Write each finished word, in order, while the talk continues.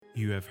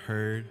You have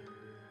heard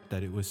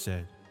that it was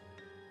said,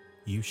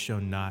 "You shall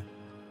not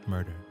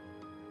murder."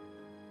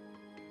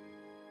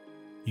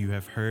 You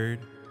have heard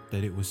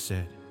that it was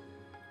said,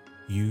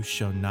 "You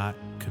shall not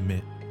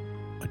commit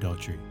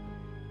adultery."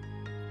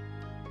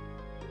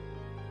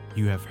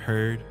 You have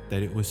heard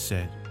that it was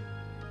said,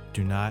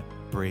 "Do not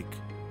break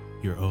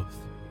your oath."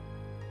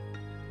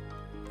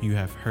 You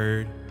have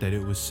heard that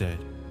it was said,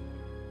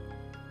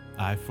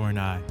 "Eye for an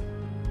eye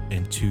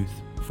and tooth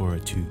for a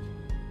tooth."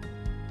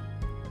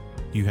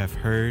 You have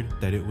heard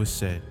that it was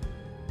said,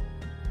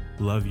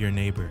 "Love your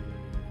neighbor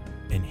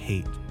and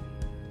hate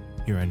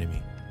your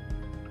enemy."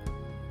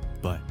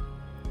 But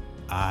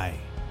I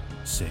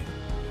say,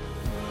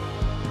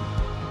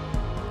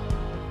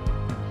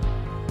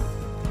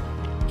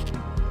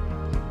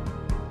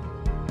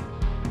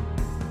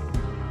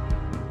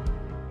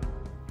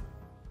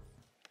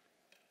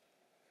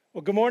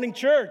 Well, good morning,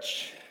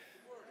 church.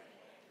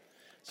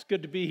 It's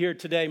good to be here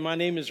today. My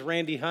name is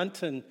Randy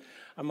Hunt, and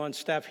I'm on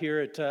staff here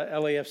at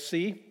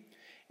LAFC.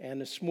 And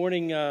this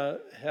morning,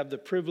 have the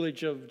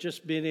privilege of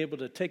just being able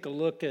to take a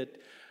look at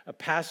a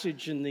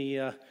passage in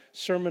the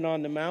Sermon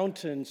on the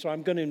Mount. And so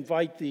I'm going to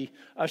invite the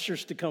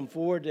ushers to come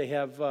forward. They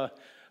have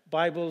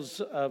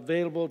Bibles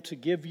available to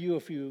give you.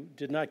 If you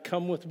did not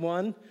come with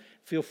one,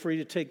 feel free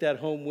to take that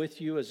home with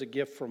you as a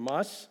gift from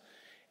us.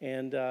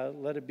 And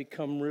let it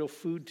become real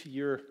food to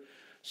your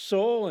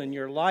soul and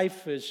your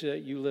life as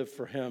you live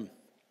for Him.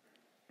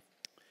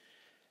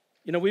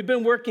 You know, we've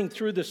been working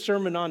through the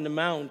Sermon on the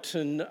Mount,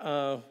 and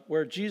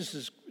where Jesus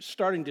is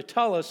starting to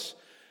tell us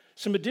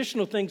some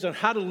additional things on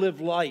how to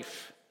live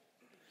life.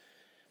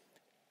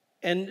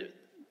 And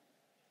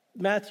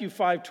Matthew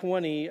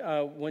 5:20,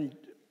 when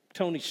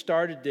Tony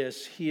started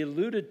this, he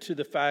alluded to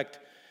the fact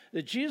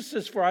that Jesus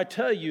says, "For I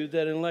tell you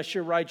that unless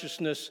your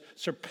righteousness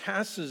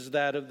surpasses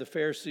that of the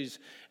Pharisees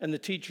and the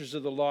teachers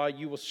of the law,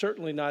 you will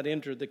certainly not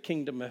enter the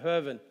kingdom of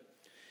heaven."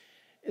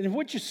 And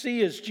what you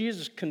see is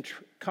Jesus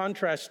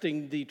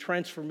contrasting the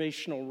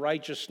transformational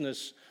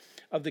righteousness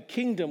of the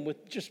kingdom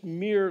with just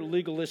mere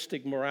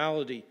legalistic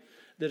morality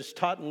that is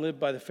taught and lived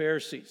by the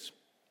Pharisees.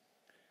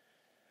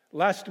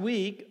 Last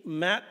week,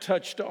 Matt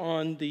touched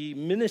on the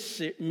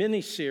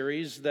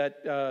mini-series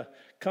that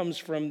comes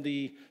from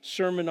the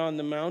Sermon on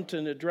the Mount,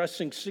 and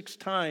addressing 6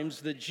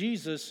 times that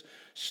Jesus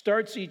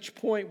starts each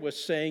point with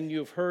saying,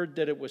 "You've heard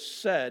that it was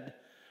said,"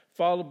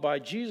 followed by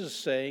Jesus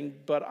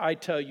saying, "But I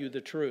tell you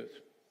the truth."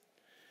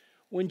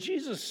 When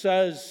Jesus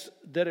says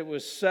that it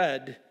was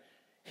said,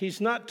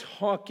 he's not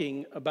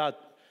talking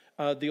about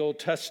the Old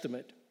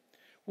Testament.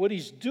 What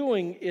he's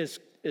doing is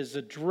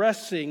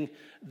addressing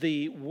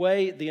the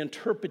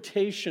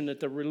interpretation that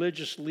the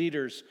religious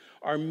leaders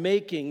are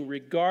making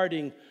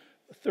regarding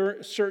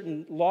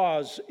certain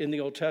laws in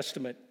the Old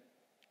Testament.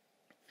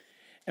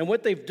 And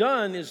what they've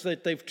done is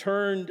that they've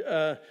turned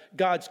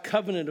God's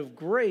covenant of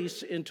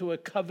grace into a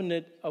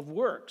covenant of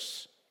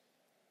works.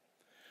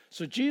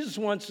 So Jesus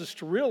wants us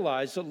to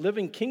realize that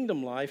living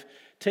kingdom life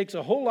takes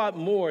a whole lot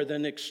more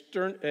than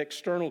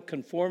external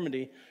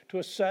conformity to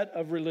a set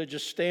of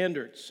religious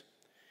standards.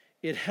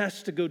 It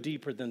has to go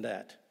deeper than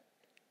that.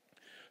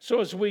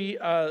 So as we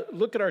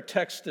look at our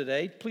text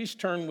today, please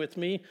turn with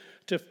me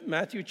to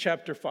Matthew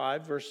chapter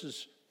 5,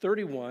 verses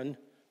 31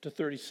 to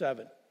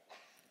 37.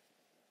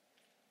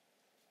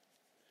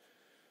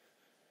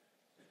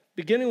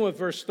 Beginning with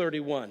verse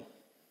 31.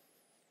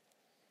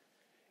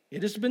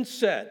 "It has been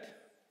said,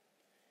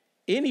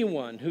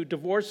 anyone who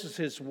divorces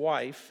his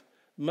wife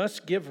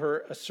must give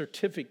her a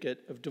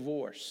certificate of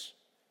divorce.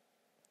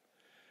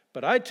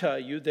 But I tell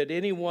you that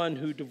anyone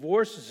who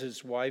divorces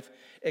his wife,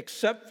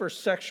 except for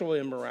sexual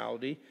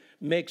immorality,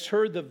 makes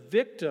her the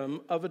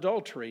victim of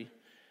adultery,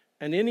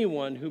 and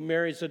anyone who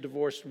marries a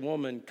divorced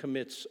woman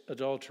commits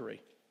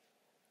adultery."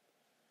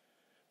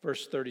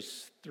 Verse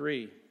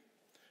 33,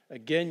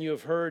 "Again you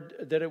have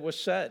heard that it was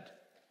said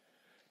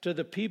to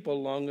the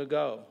people long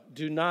ago,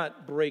 'Do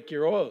not break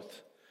your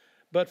oath,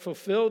 but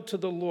fulfill to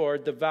the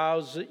Lord the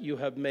vows that you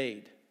have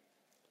made.'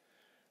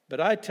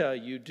 But I tell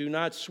you, do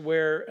not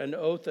swear an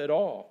oath at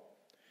all,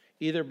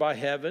 either by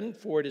heaven,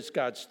 for it is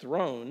God's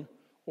throne,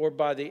 or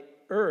by the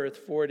earth,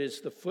 for it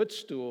is the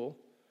footstool,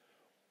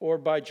 or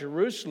by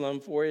Jerusalem,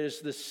 for it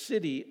is the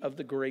city of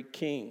the great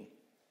King.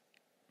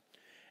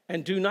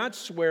 And do not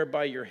swear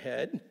by your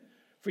head,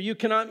 for you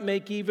cannot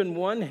make even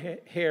one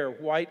hair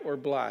white or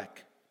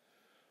black.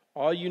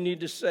 All you need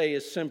to say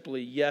is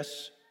simply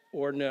yes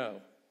or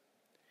no.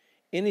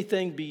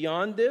 Anything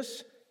beyond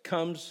this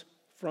comes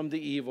from the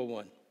evil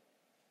one."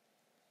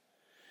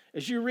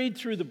 As you read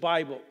through the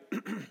Bible,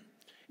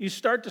 you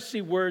start to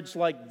see words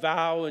like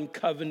vow and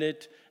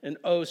covenant and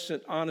oaths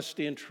and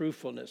honesty and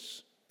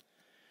truthfulness.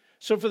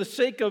 So for the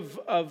sake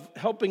of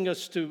helping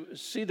us to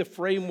see the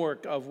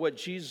framework of what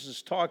Jesus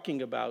is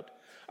talking about,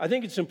 I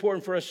think it's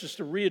important for us just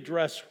to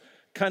readdress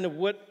kind of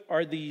what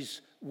are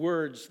these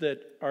words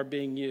that are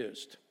being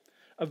used.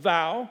 A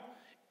vow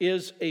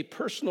is a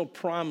personal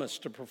promise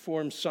to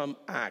perform some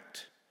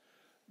act.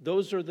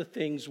 Those are the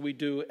things we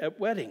do at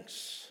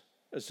weddings,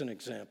 as an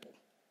example.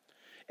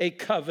 A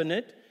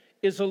covenant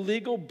is a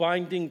legal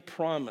binding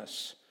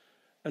promise,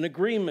 an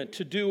agreement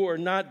to do or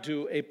not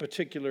do a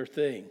particular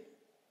thing.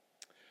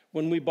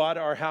 When we bought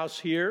our house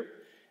here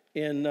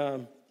in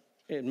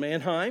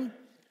Mannheim,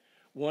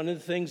 one of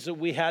the things that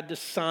we had to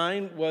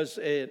sign was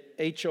an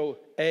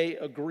HOA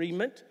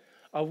agreement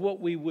of what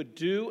we would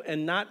do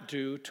and not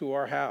do to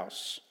our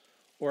house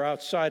or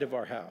outside of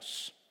our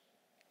house.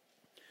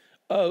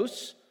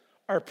 Oaths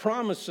are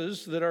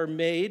promises that are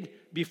made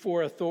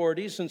before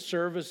authorities and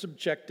serve as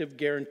objective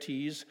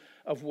guarantees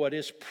of what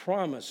is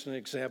promised. An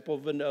example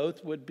of an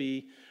oath would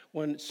be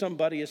when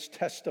somebody is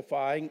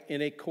testifying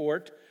in a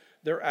court,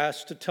 they're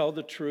asked to tell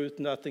the truth,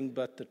 nothing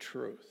but the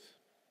truth.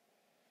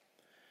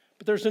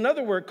 But there's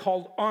another word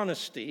called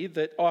honesty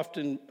that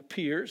often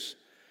appears,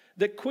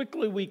 that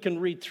quickly we can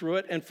read through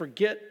it and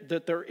forget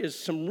that there is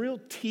some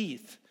real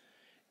teeth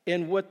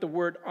in what the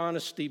word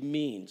honesty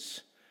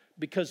means.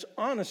 Because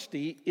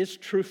honesty is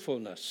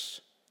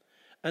truthfulness.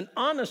 An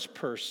honest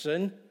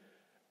person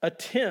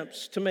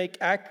attempts to make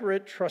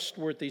accurate,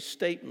 trustworthy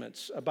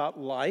statements about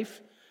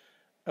life,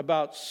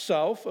 about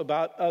self,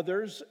 about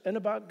others, and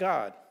about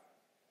God.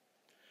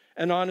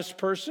 An honest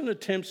person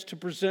attempts to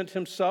present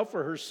himself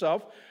or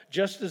herself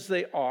just as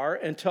they are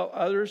and tell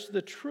others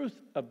the truth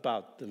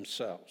about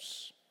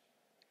themselves.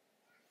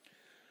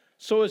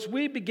 So as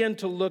we begin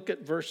to look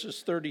at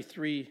verses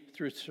 33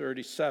 through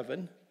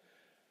 37,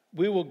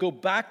 we will go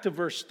back to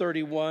verse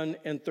 31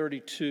 and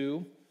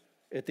 32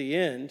 at the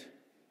end.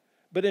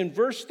 But in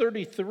verse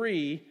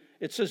 33,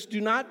 it says,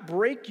 "Do not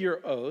break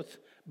your oath,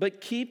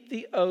 but keep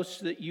the oaths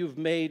that you've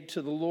made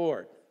to the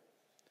Lord."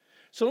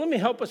 So let me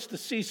help us to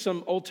see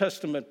some Old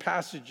Testament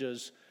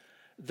passages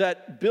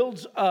that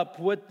builds up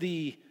what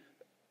the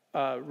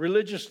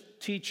religious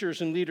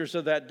teachers and leaders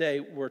of that day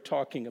were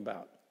talking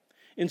about.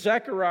 In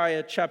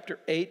Zechariah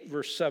chapter 8,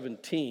 verse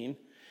 17,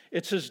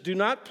 it says, "Do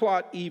not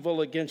plot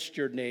evil against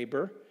your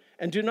neighbor,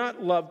 and do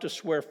not love to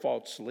swear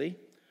falsely,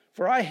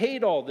 for I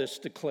hate all this,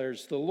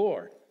 declares the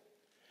Lord."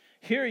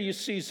 Here you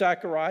see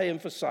Zechariah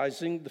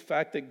emphasizing the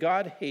fact that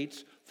God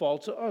hates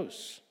false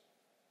oaths.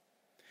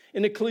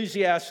 In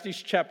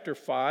Ecclesiastes chapter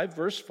 5,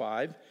 verse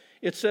 5,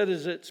 it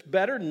says it's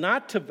better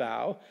not to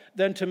vow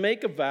than to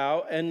make a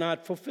vow and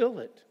not fulfill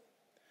it.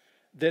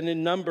 Then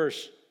in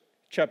Numbers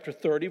chapter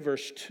 30,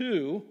 verse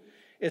 2,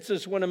 it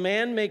says, "When a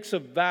man makes a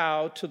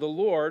vow to the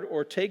Lord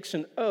or takes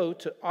an oath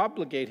to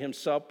obligate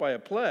himself by a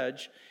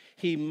pledge,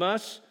 he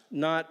must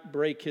not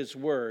break his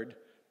word,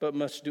 but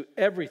must do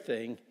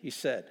everything he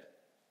said."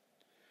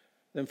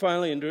 Then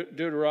finally in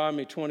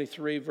Deuteronomy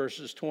 23,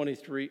 verses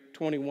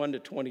 21 to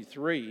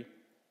 23,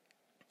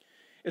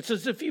 it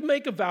says, "If you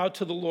make a vow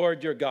to the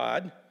Lord your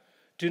God,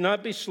 do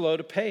not be slow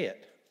to pay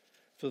it,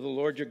 for the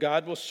Lord your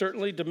God will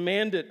certainly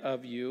demand it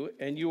of you,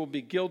 and you will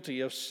be guilty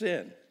of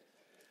sin.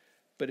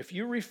 But if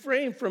you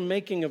refrain from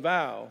making a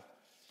vow,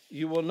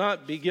 you will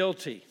not be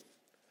guilty.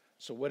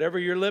 So whatever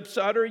your lips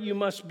utter, you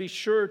must be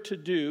sure to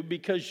do,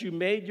 because you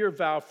made your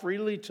vow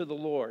freely to the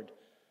Lord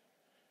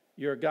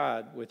your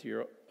God with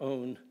your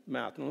own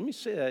mouth." And let me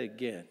say that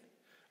again.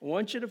 I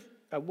want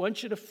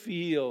you to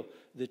feel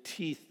the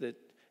teeth that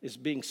is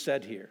being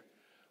said here.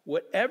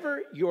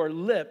 Whatever your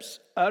lips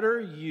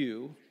utter,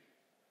 you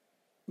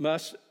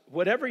must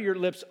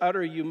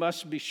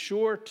be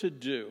sure to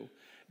do,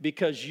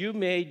 because you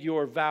made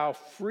your vow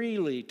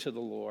freely to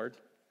the Lord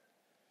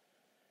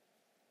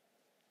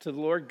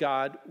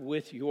God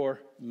with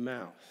your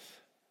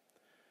mouth.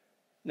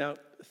 Now,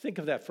 think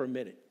of that for a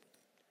minute.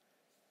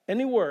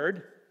 Any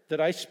word that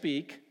I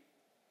speak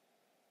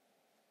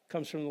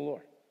comes from the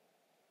Lord.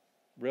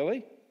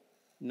 Really?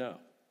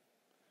 No.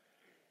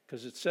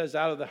 Because it says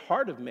out of the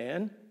heart of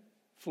man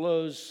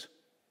flows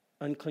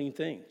unclean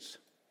things.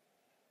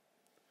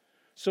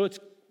 So it's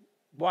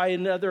why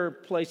another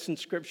place in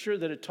Scripture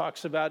that it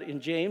talks about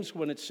in James,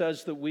 when it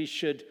says that we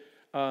should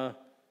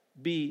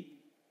be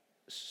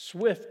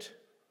swift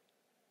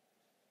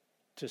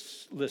to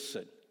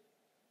listen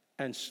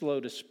and slow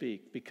to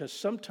speak, because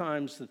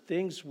sometimes the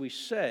things we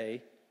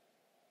say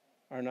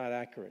are not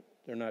accurate.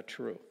 They're not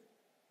true.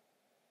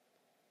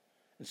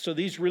 And so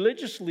these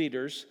religious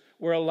leaders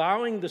were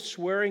allowing the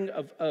swearing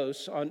of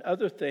oaths on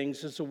other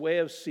things as a way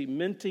of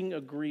cementing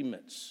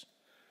agreements,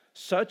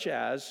 such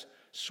as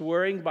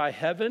swearing by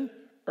heaven,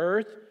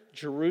 earth,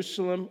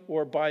 Jerusalem,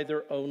 or by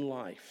their own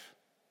life.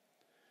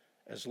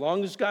 As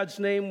long as God's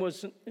name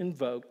was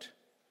invoked,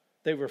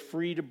 they were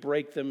free to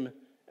break them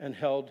and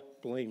held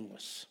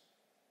blameless.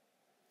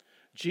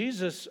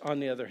 Jesus, on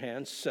the other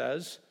hand,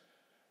 says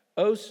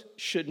oaths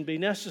shouldn't be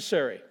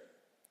necessary.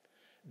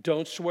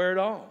 Don't swear at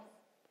all.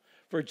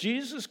 For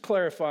Jesus is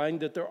clarifying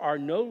that there are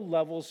no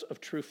levels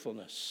of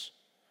truthfulness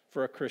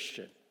for a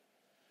Christian.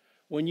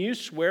 When you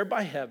swear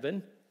by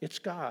heaven, it's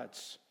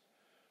God's.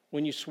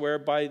 When you swear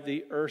by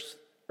the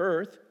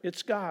earth,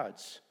 it's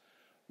God's.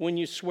 When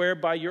you swear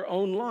by your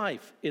own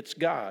life, it's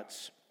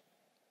God's.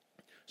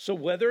 So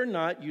whether or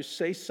not you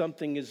say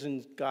something is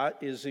in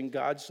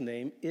God's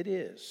name, it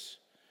is.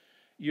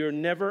 You're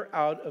never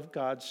out of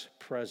God's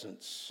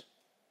presence.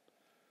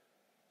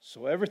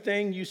 So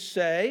everything you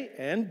say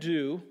and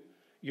do,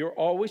 you're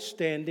always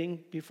standing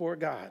before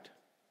God,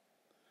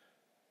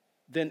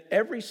 then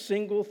every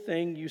single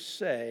thing you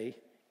say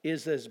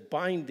is as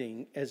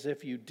binding as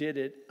if you did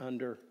it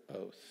under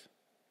oath.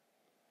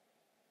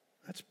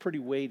 That's pretty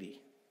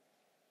weighty.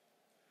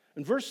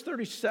 In verse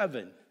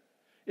 37,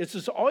 it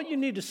says all you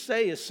need to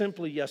say is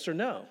simply yes or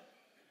no.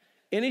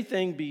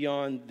 Anything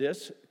beyond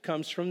this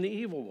comes from the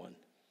evil one.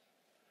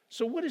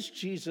 So what is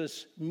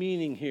Jesus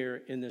meaning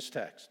here in this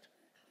text?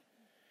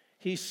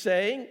 He's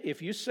saying,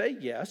 if you say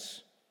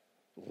yes,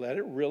 let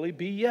it really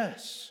be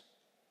yes.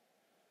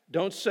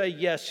 Don't say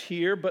yes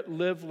here, but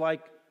live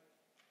like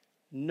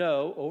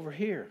no over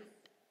here.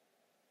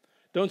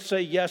 Don't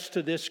say yes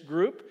to this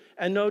group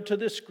and no to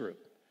this group.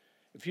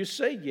 If you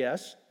say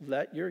yes,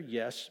 let your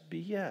yes be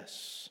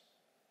yes.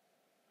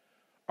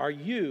 Are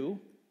you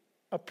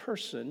a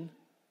person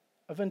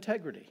of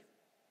integrity?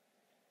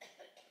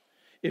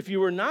 If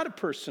you are not a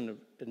person of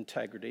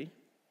integrity,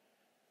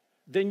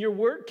 then your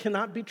word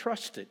cannot be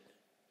trusted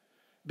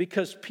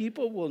because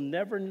people will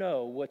never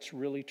know what's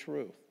really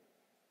true.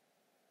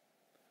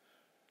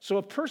 So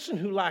a person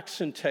who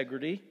lacks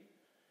integrity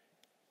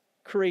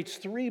creates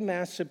three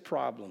massive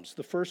problems.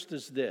 The first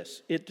is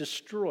this: it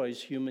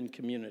destroys human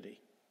community.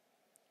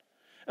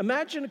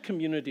 Imagine a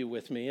community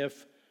with me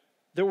if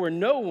there were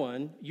no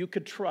one you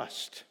could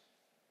trust.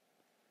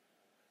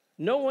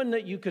 No one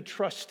that you could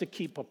trust to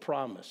keep a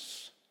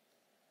promise.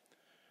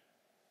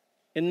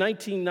 In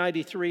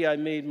 1993, I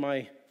made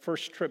my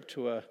first trip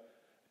to a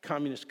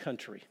communist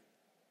country.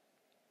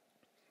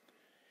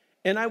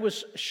 And I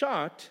was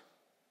shocked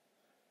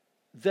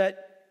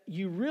that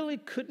you really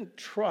couldn't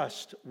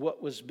trust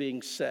what was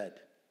being said.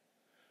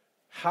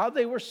 How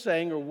they were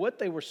saying or what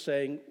they were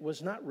saying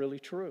was not really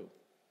true.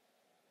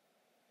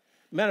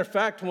 Matter of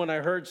fact, when I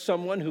heard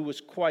someone who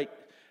was quite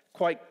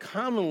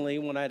commonly,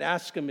 when I'd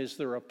ask him, is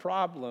there a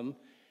problem?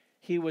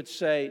 He would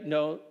say,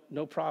 no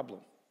problem.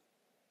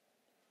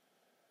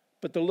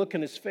 But the look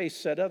in his face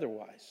said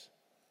otherwise.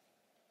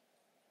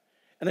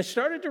 And I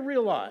started to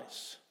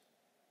realize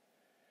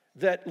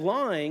that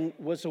lying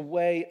was a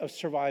way of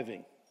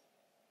surviving.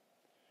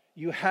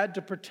 You had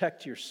to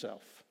protect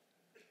yourself.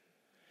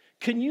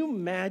 Can you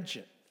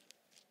imagine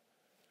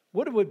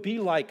what it would be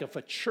like if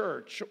a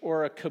church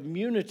or a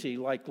community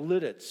like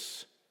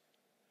Lidditz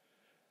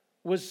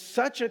was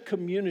such a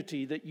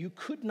community that you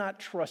could not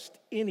trust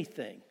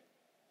anything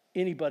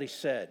anybody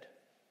said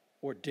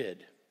or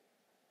did?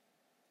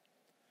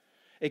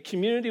 A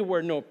community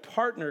where no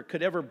partner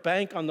could ever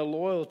bank on the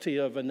loyalty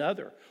of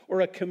another,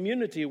 or a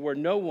community where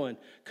no one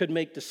could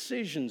make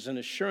decisions in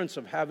assurance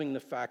of having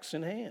the facts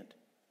in hand.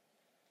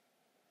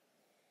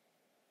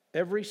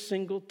 Every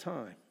single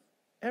time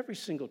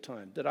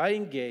that I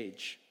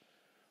engage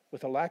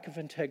with a lack of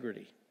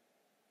integrity,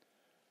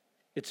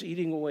 it's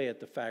eating away at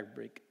the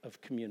fabric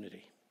of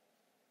community.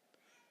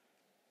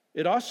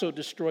 It also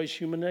destroys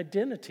human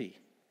identity.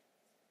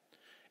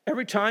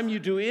 Every time you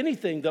do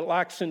anything that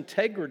lacks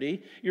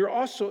integrity, you're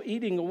also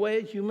eating away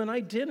at human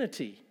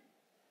identity.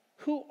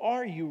 Who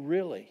are you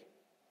really?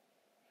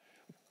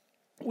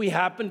 We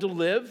happen to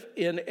live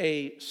in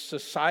a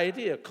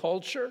society, a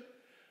culture,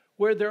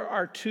 where there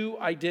are two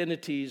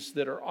identities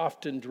that are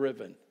often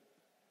driven.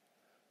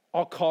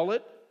 I'll call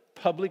it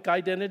public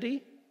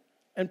identity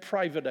and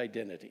private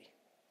identity.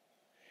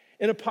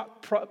 In a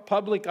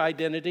public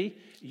identity,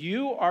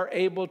 you are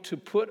able to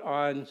put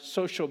on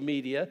social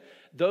media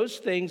those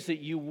things that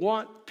you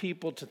want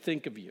people to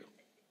think of you,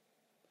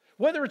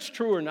 whether it's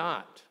true or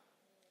not.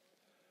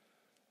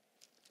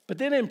 But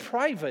then in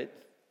private,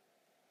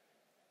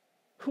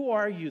 who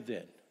are you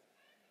then?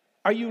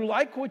 Are you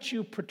like what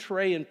you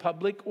portray in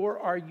public, or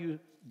are you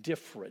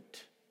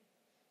different?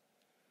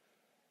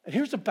 And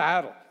here's a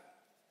battle.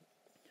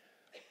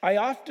 I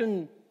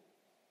often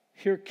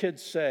hear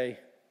kids say,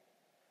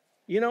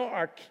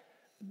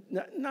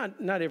 not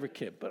every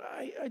kid, but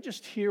I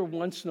just hear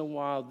once in a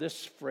while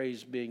this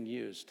phrase being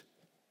used.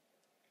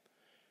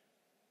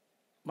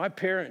 My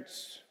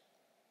parents,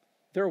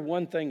 they're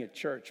one thing at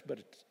church,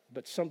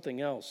 but something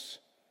else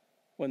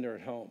when they're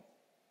at home.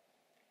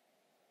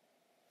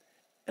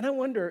 And I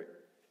wonder,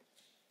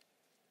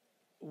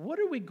 what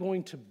are we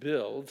going to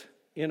build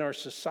in our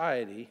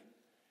society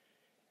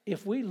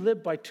if we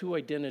live by two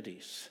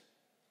identities?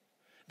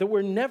 That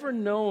we're never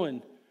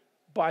known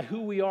by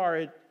who we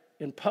are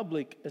in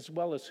public as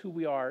well as who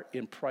we are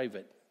in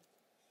private.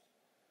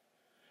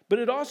 But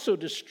it also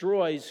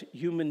destroys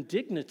human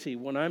dignity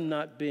when I'm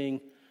not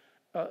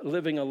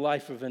living a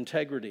life of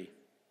integrity.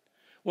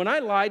 When I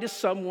lie to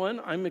someone,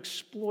 I'm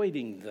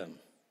exploiting them.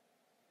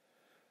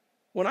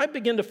 When I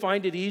begin to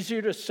find it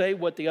easier to say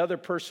what the other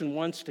person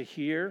wants to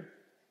hear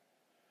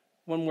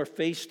when we're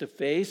face to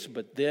face,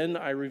 but then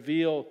I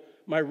reveal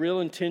my real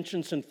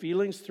intentions and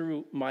feelings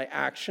through my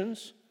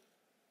actions,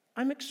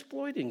 I'm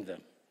exploiting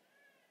them.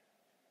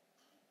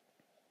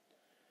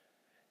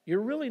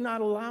 You're really not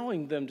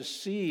allowing them to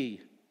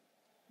see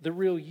the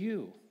real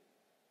you.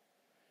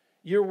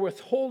 You're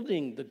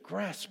withholding the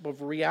grasp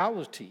of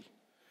reality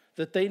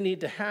that they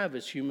need to have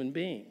as human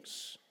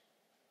beings.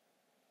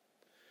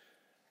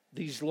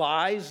 these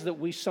lies that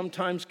we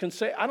sometimes can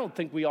say. I don't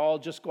think we all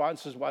just go out and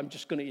say, well, I'm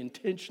just going to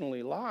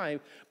intentionally lie.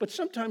 But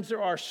sometimes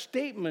there are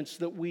statements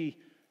that we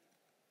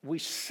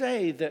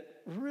say that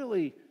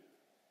really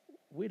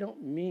we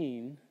don't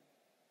mean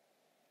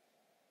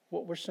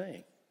what we're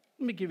saying.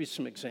 Let me give you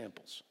some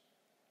examples.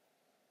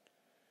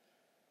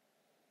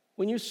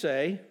 When you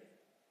say,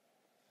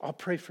 I'll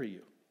pray for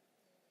you.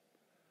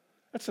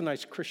 That's a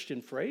nice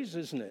Christian phrase,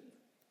 isn't it?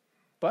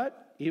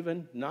 But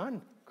even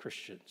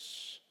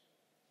non-Christians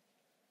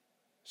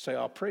say,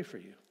 I'll pray for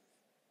you.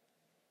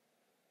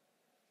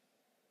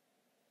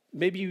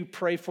 Maybe you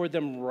pray for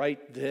them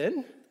right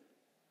then,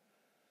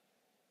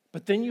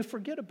 but then you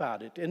forget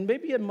about it. And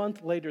maybe a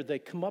month later they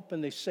come up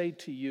and they say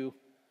to you,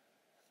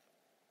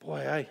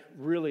 boy, I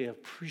really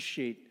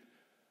appreciate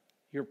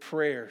your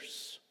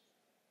prayers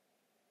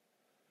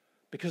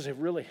because they've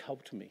really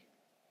helped me.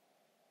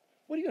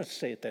 What are you going to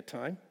say at that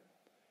time?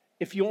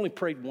 If you only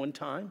prayed one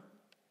time?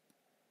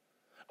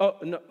 Oh,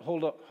 no,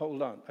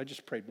 hold on. I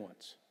just prayed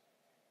once.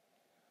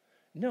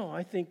 No,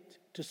 I think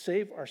to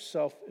save our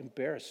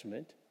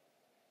self-embarrassment,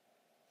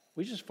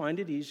 we just find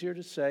it easier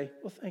to say,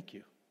 well, thank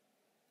you.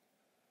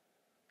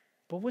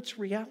 But what's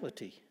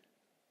reality?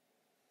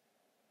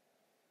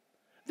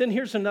 Then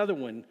here's another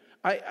one.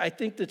 I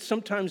think that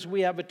sometimes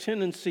we have a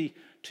tendency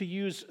to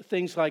use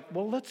things like,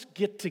 well, let's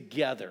get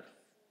together.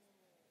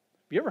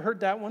 Have you ever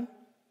heard that one?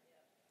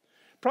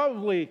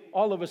 Probably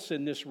all of us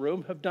in this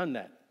room have done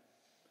that.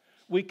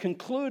 We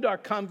conclude our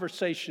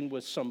conversation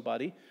with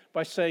somebody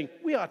by saying,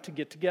 we ought to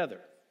get together.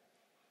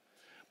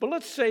 But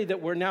let's say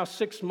that we're now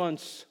 6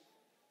 months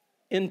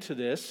into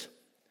this.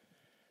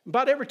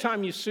 About every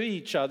time you see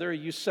each other,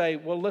 you say,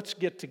 well, let's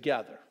get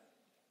together.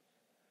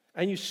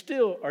 And you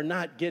still are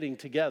not getting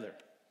together.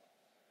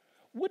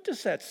 What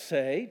does that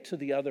say to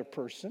the other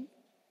person?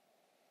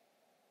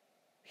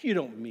 You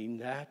don't mean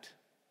that.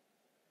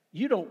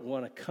 You don't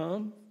want to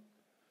come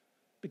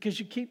because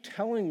you keep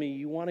telling me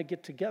you want to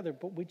get together,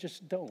 but we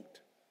just don't.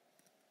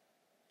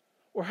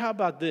 Or how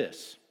about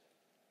this?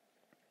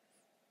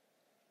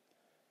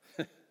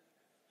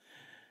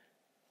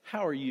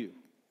 How are you?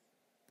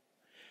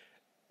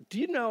 Do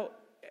you know,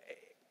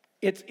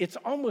 it's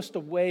almost a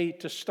way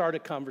to start a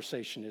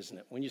conversation, isn't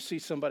it? When you see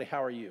somebody,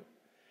 how are you?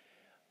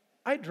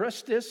 I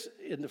addressed this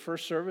in the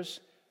first service.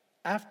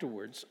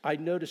 Afterwards, I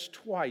noticed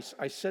twice,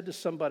 I said to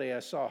somebody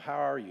I saw, how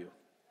are you?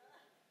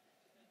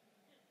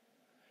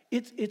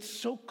 It's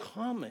so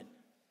common.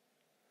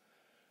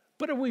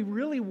 But are we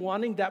really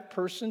wanting that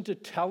person to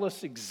tell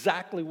us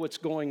exactly what's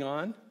going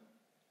on?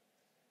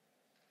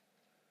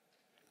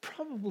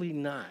 Probably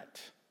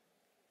not.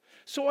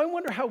 So I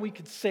wonder how we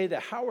could say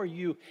that, how are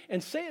you,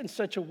 and say it in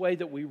such a way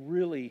that we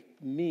really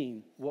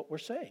mean what we're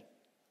saying.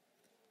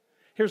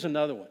 Here's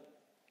another one.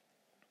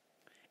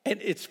 And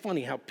it's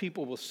funny how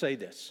people will say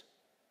this.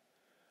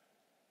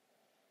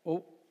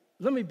 Well,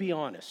 let me be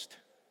honest.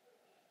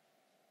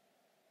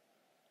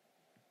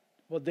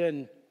 Well,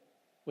 then,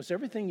 was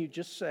everything you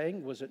just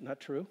saying, was it not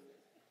true?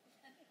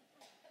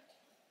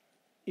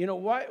 You know,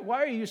 why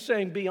are you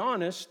saying be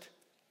honest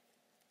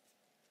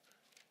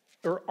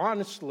or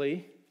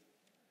honestly?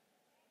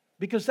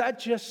 Because that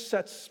just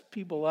sets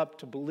people up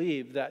to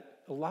believe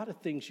that a lot of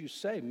things you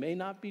say may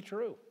not be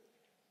true.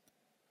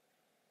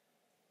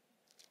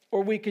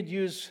 Or we could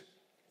use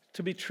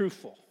to be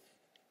truthful.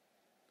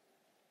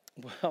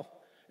 Well,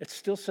 it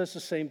still says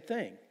the same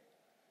thing.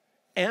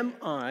 Am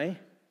I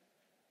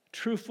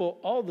truthful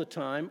all the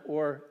time,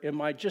 or am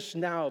I just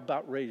now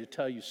about ready to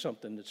tell you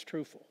something that's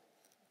truthful?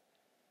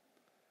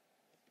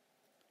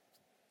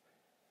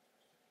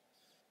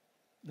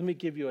 Let me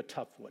give you a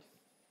tough one.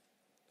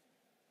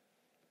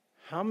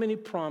 How many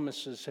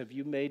promises have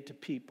you made to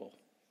people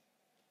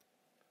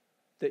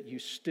that you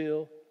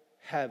still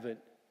haven't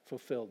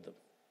fulfilled them?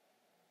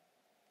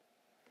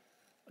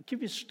 I'll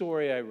give you a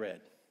story I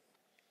read,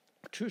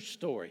 a true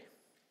story.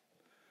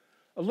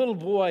 A little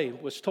boy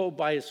was told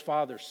by his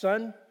father,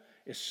 son,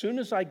 as soon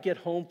as I get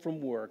home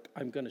from work,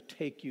 I'm going to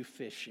take you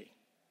fishing.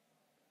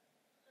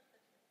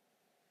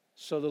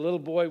 So the little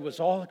boy was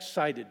all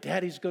excited.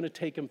 Daddy's going to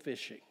take him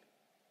fishing.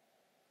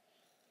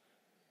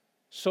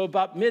 So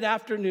about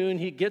mid-afternoon,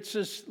 he gets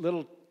his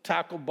little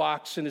tackle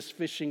box and his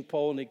fishing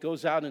pole, and he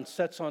goes out and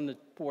sits on the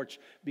porch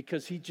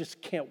because he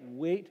just can't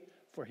wait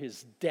for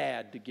his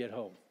dad to get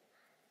home.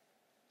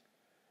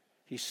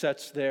 He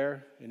sits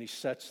there, and he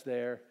sits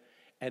there,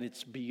 and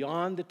it's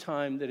beyond the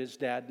time that his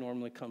dad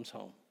normally comes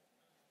home.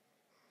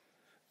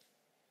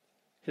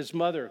 His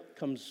mother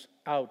comes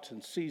out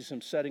and sees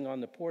him sitting on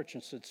the porch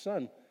and said,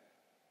 son,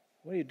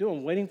 what are you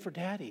doing? Waiting for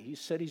Daddy. He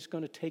said he's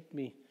going to take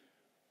me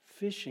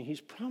fishing.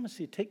 He's promised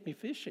he'd take me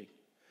fishing.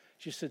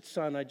 She said,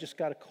 son, I just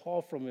got a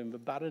call from him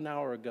about an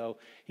hour ago.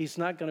 He's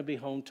not going to be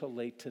home till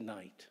late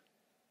tonight.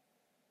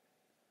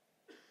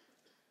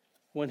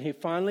 When he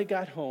finally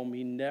got home,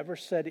 he never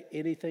said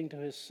anything to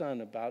his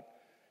son about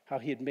how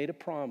he had made a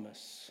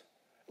promise.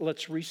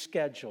 Let's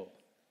reschedule.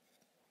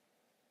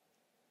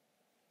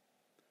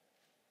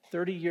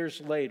 30 years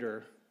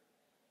later,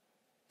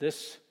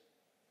 this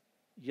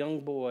young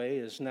boy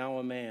is now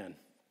a man.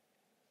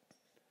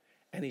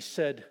 And he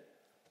said,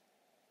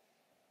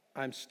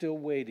 I'm still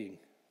waiting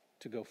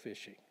to go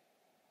fishing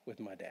with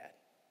my dad.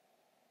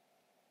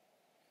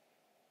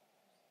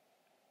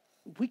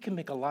 We can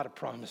make a lot of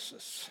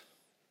promises.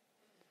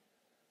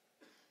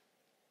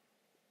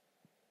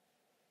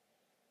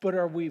 But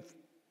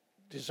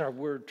is our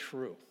word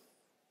true?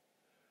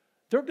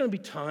 There are going to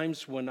be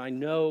times when I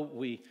know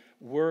we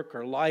work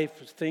or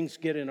life, things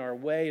get in our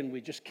way and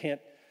we just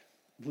can't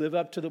live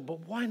up to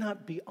but why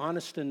not be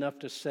honest enough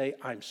to say,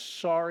 I'm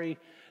sorry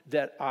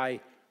that I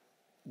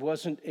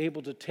wasn't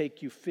able to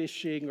take you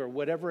fishing or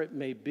whatever it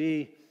may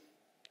be.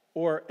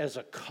 Or as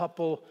a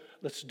couple,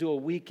 let's do a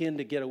weekend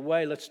to get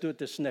away. Let's do it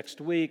this next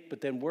week,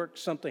 but then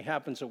something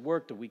happens at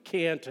work that we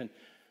can't. And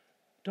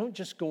don't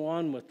just go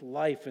on with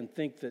life and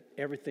think that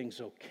everything's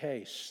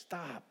okay.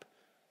 Stop.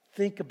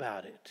 Think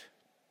about it.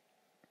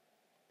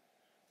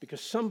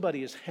 Because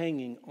somebody is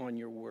hanging on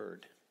your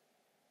word.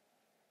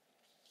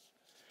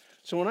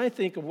 So when I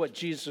think of what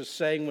Jesus is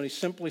saying when he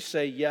simply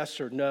say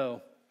yes or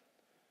no,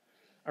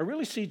 I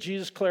really see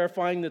Jesus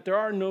clarifying that there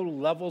are no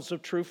levels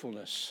of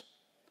truthfulness.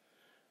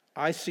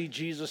 I see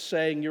Jesus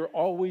saying you're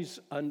always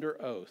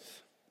under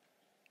oath.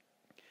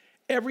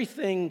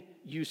 Everything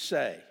you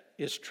say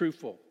is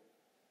truthful,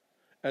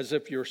 as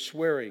if you're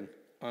swearing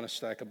on a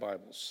stack of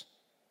Bibles.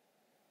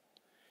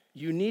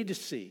 You need to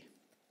see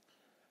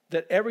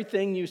that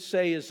everything you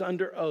say is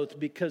under oath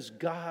because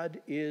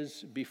God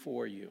is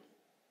before you.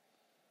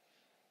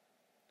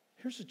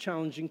 Here's a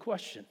challenging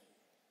question.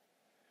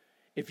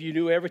 If you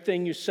knew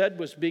everything you said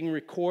was being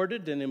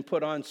recorded and then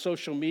put on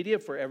social media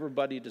for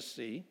everybody to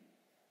see,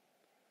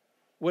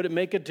 would it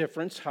make a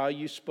difference how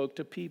you spoke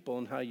to people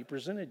and how you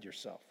presented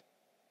yourself?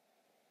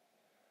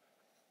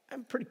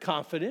 I'm pretty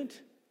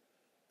confident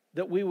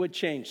that we would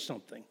change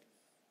something.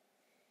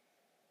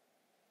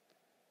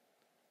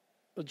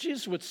 Well,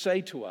 Jesus would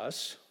say to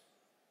us,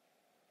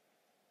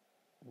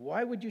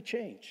 why would you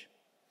change?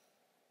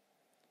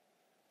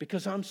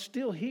 Because I'm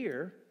still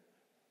here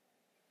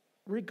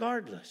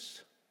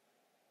regardless.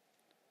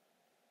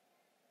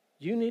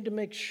 You need to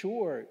make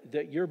sure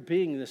that you're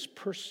being this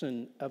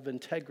person of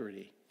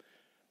integrity.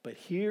 But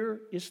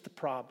here is the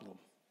problem.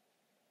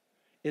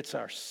 It's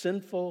our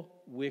sinful,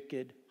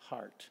 wicked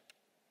heart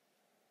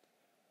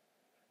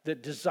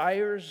that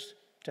desires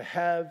to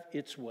have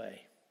its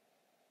way.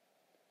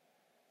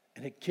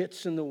 And it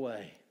gets in the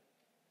way.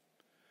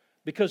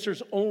 Because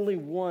there's only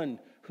one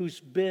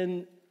who's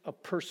been a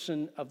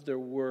person of their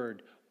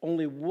word.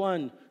 Only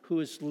one who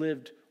has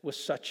lived with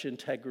such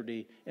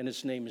integrity, and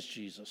his name is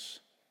Jesus.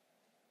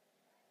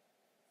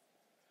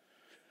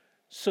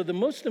 So the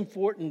most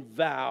important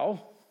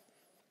vow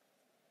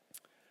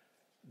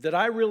that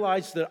I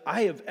realized that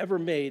I have ever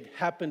made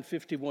happened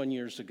 51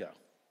 years ago,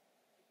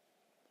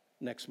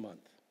 next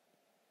month.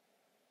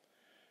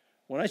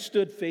 When I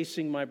stood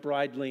facing my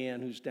bride,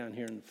 Leanne, who's down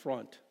here in the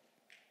front,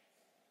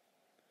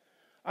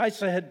 I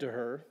said to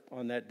her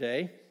on that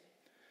day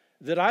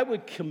that I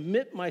would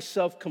commit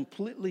myself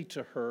completely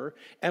to her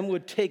and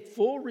would take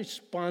full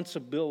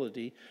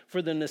responsibility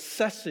for the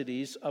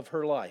necessities of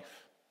her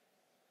life.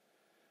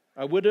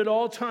 I would at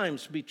all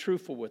times be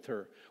truthful with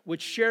her,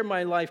 would share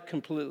my life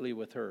completely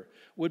with her,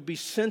 would be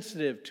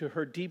sensitive to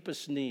her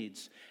deepest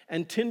needs,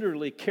 and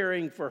tenderly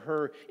caring for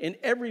her in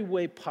every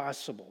way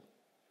possible.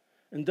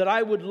 And that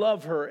I would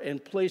love her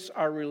and place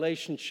our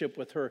relationship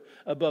with her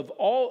above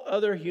all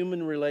other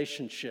human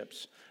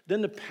relationships.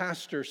 Then the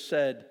pastor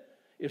said,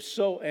 if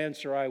so,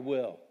 answer, I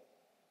will.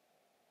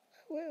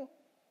 I will.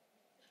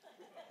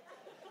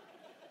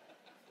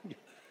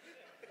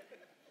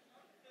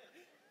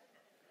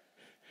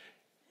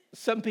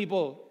 Some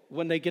people,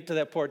 when they get to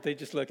that part, they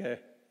just look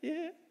at,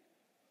 yeah.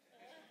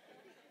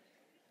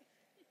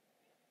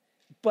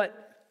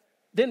 But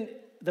then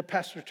the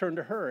pastor turned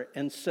to her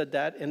and said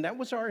that, and that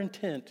was our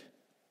intent.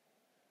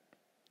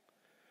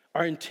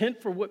 Our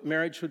intent for what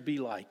marriage would be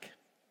like.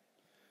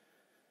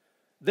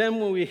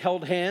 Then when we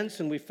held hands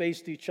and we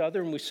faced each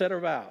other and we said our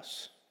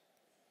vows.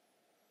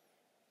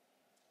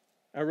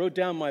 I wrote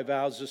down my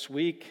vows this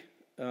week,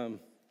 and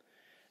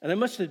I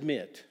must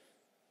admit,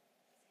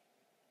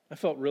 I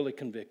felt really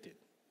convicted.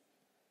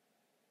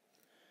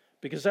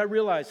 Because I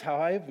realized how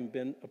I haven't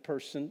been a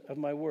person of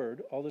my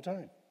word all the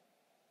time.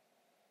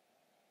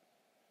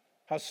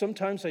 How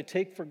sometimes I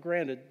take for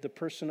granted the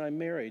person I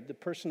married, the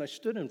person I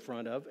stood in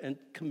front of and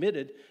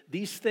committed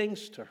these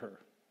things to her.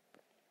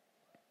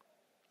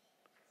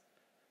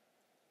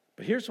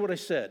 But here's what I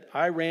said.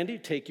 I, Randy,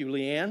 take you,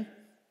 Leanne,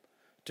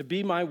 to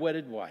be my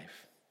wedded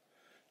wife,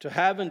 to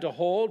have and to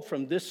hold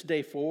from this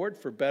day forward,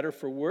 for better,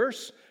 for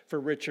worse, for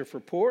richer, for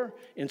poor,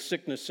 in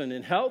sickness and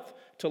in health,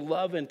 to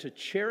love and to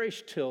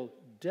cherish till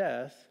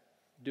death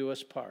do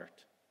us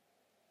part.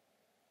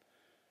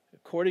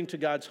 According to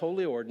God's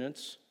holy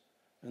ordinance,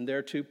 and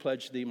thereto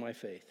pledge thee my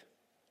faith.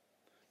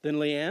 Then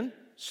Leanne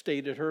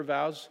stated her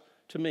vows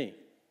to me.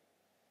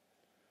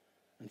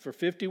 And for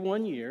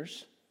 51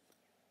 years,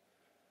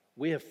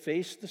 we have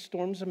faced the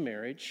storms of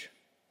marriage,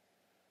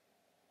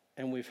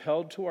 and we've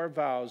held to our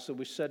vows that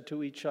we said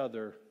to each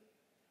other,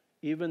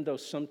 even though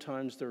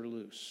sometimes they're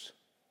loose.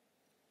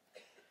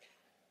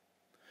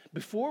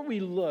 Before we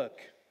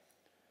look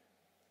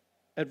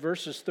at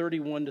verses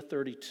 31 to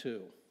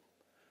 32,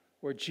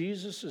 where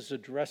Jesus is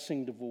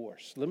addressing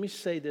divorce, let me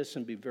say this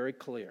and be very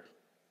clear.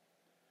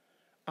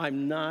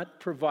 I'm not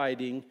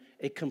providing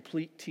a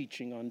complete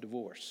teaching on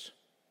divorce.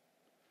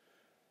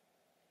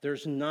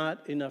 There's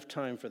not enough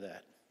time for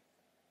that.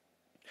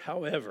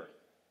 However,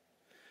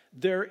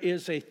 there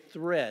is a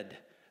thread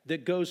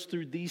that goes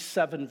through these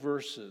 7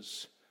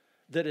 verses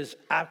that is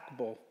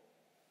applicable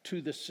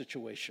to this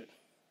situation.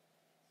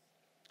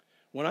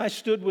 When I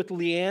stood with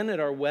Leanne at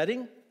our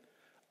wedding,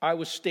 I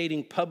was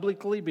stating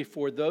publicly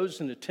before those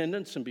in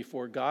attendance and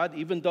before God,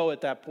 even though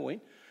at that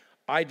point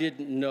I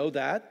didn't know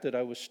that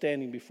I was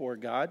standing before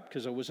God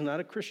because I was not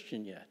a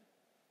Christian yet.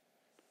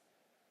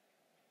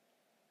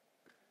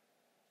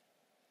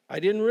 I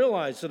didn't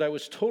realize that I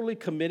was totally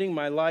committing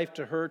my life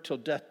to her till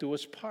death do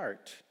us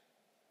part.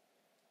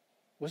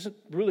 Wasn't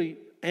really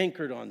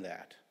anchored on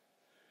that.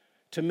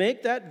 To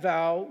make that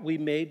vow, we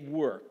made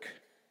work.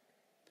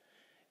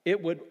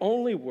 It would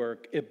only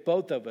work if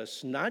both of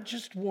us, not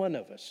just one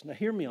of us, now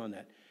hear me on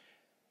that,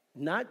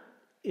 not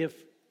if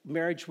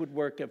marriage would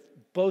work if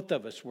both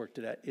of us worked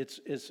at it.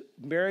 It's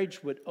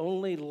marriage would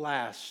only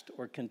last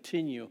or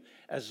continue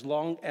as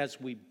long as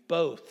we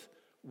both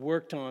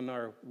worked on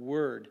our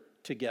word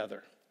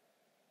together.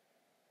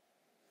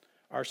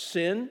 Our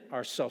sin,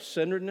 our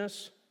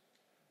self-centeredness,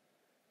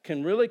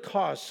 can really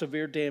cause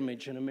severe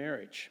damage in a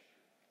marriage.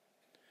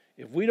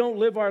 If we don't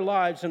live our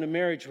lives in a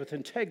marriage with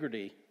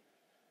integrity,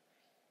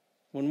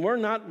 when we're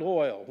not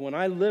loyal, when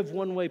I live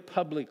one way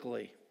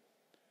publicly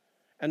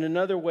and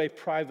another way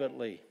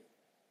privately,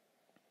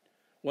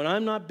 when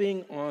I'm not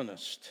being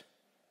honest,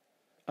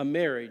 a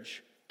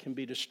marriage can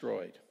be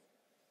destroyed.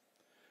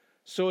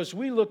 So as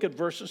we look at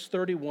verses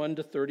 31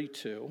 to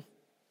 32,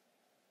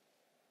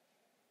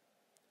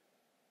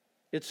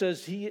 it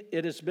says,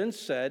 it has been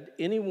said,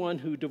 anyone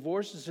who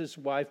divorces his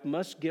wife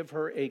must give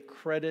her a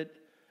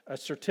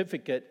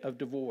certificate of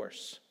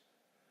divorce.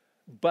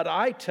 But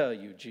I tell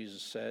you,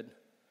 Jesus said,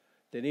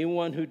 that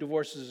anyone who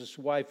divorces his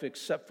wife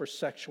except for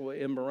sexual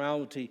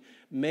immorality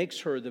makes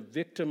her the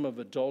victim of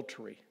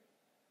adultery.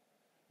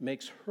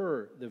 Makes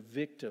her the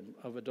victim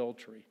of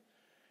adultery.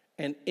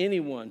 And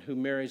anyone who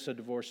marries a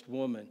divorced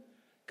woman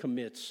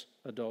commits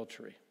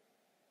adultery.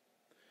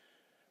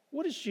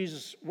 What is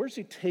Jesus, where's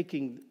he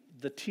taking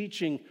the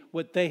teaching,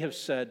 what they have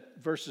said,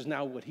 versus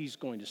now what he's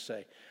going to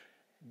say?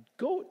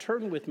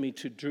 Turn with me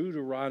to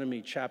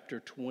Deuteronomy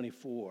chapter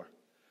 24,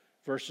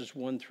 verses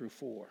 1 through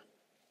 4.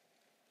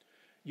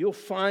 You'll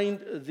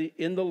find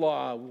in the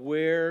law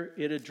where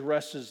it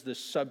addresses the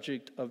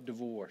subject of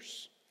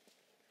divorce.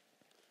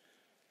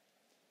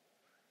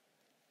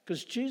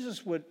 Because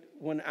Jesus would,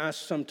 when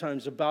asked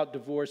sometimes about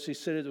divorce, he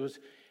said it was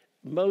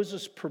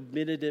Moses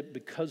permitted it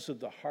because of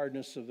the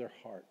hardness of their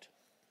heart.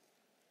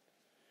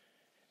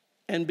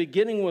 And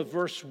beginning with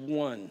verse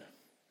 1,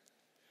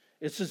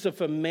 it says, if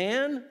a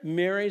man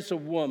marries a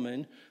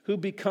woman who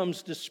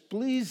becomes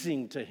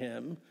displeasing to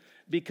him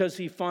because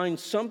he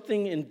finds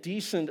something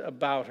indecent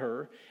about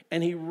her,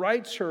 and he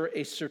writes her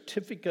a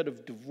certificate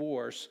of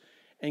divorce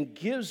and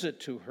gives it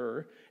to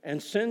her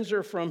and sends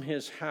her from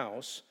his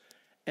house,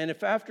 and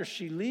if after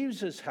she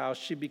leaves his house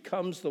she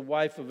becomes the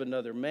wife of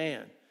another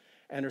man,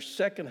 and her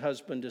second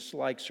husband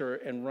dislikes her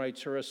and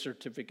writes her a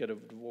certificate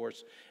of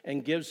divorce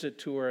and gives it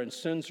to her and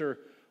sends her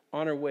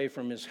on her way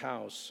from his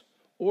house,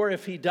 or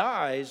if he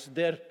dies,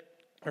 then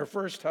her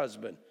first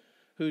husband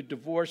who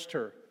divorced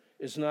her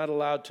is not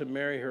allowed to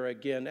marry her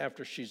again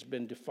after she's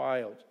been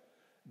defiled.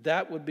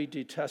 That would be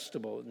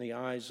detestable in the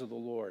eyes of the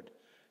Lord.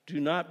 Do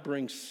not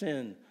bring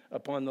sin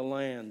upon the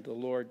land the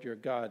Lord your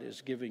God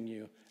is giving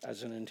you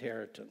as an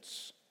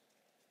inheritance.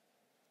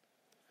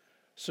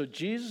 So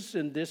Jesus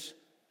in this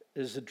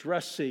is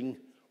addressing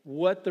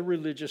what the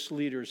religious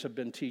leaders have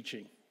been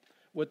teaching,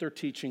 what they're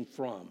teaching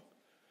from.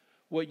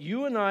 What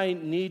you and I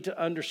need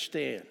to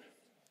understand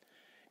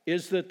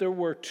is that there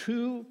were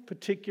 2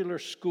 particular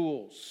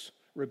schools,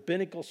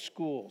 rabbinical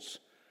schools,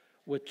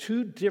 with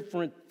 2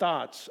 different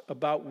thoughts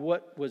about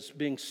what was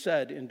being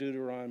said in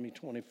Deuteronomy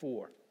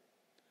 24.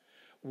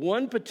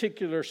 One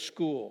particular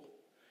school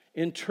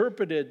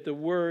interpreted the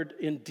word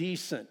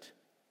indecent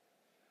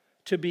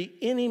to be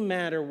any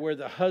matter where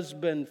the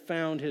husband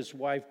found his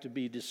wife to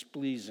be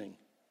displeasing.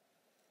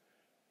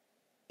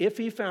 If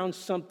he found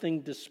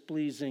something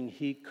displeasing,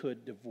 he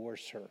could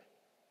divorce her.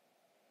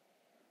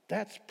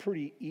 That's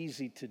pretty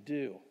easy to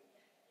do.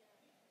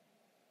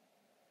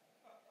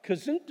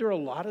 Because isn't there a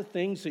lot of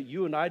things that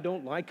you and I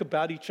don't like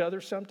about each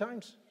other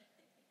sometimes?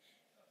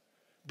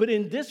 But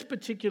in this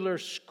particular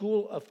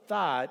school of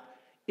thought,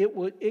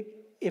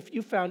 if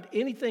you found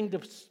anything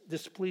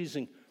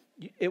displeasing,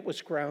 it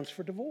was grounds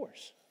for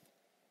divorce.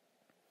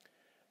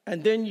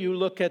 And then you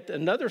look at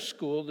another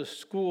school, that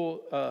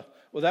school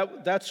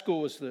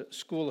was the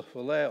school of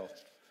Hillel.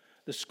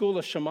 The school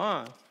of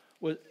Shammai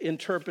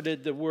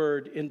interpreted the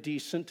word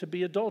indecent to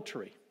be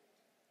adultery.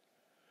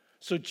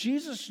 So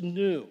Jesus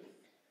knew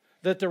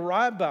that the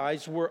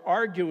rabbis were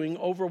arguing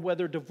over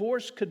whether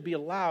divorce could be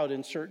allowed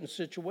in certain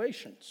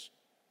situations.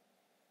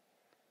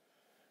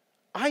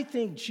 I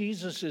think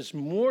Jesus is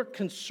more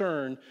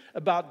concerned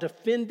about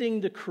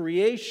defending the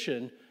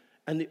creation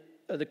and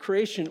the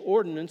creation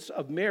ordinance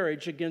of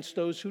marriage against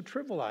those who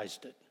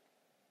trivialized it,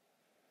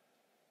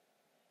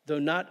 though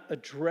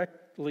not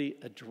directly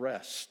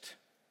addressed.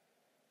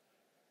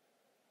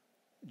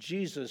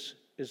 Jesus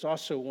is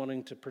also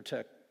wanting to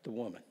protect the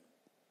woman,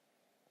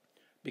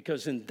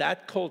 because in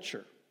that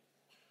culture,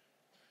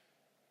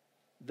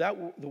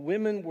 the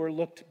women were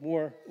looked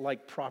more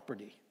like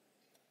property.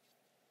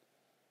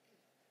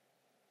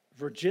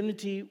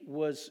 Virginity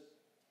was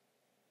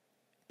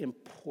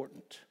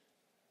important.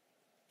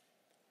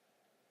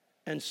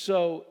 And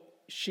so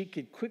she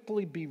could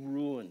quickly be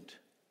ruined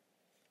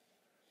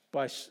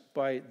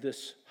by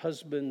this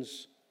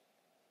husband's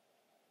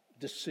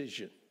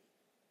decision.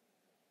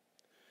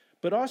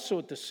 But also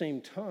at the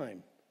same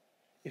time,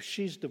 if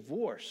she's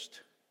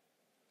divorced,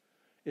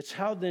 it's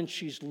how then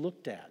she's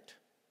looked at.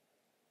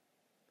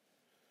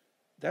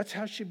 That's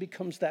how she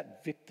becomes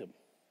that victim.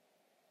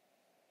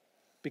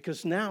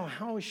 Because now,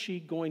 how is she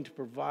going to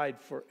provide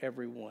for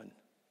everyone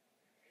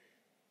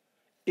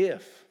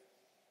if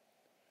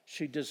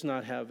she does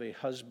not have a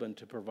husband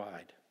to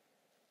provide?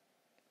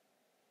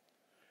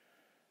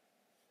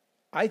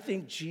 I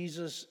think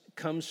Jesus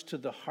comes to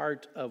the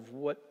heart of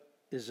what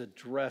is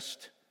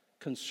addressed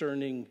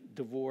concerning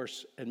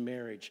divorce and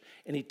marriage.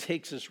 And he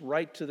takes us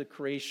right to the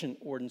creation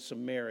ordinance of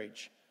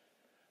marriage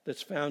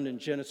that's found in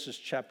Genesis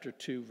chapter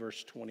 2,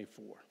 verse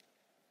 24.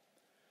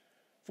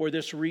 For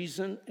this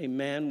reason, a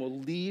man will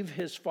leave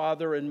his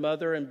father and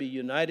mother and be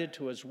united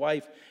to his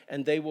wife,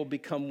 and they will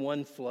become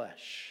one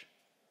flesh.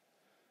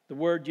 The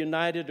word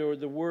united or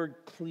the word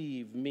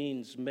cleave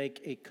means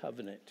make a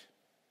covenant.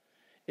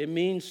 It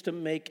means to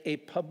make a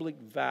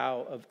public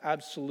vow of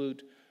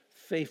absolute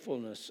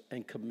faithfulness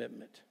and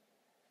commitment.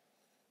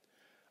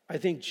 I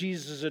think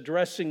Jesus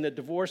addressing that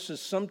divorce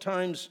is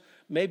sometimes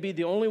maybe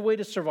the only way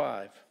to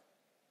survive.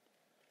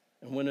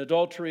 And when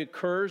adultery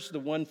occurs, the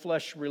one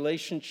flesh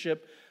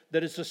relationship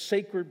that is a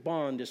sacred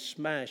bond is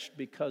smashed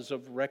because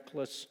of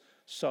reckless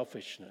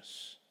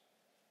selfishness.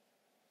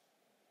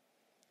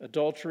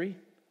 Adultery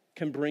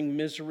can bring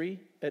misery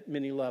at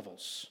many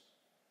levels.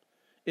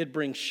 It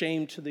brings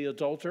shame to the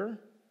adulterer.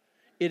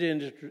 It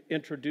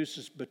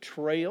introduces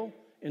betrayal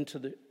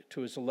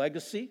to his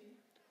legacy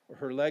or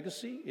her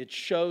legacy. It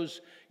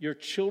shows your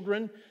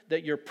children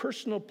that your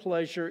personal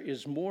pleasure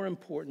is more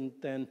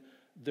important than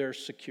their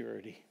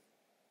security.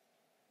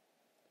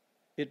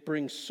 It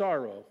brings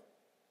sorrow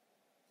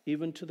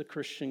even to the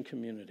Christian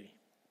community.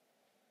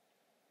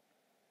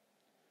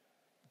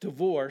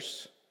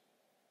 Divorce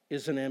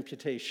is an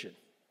amputation.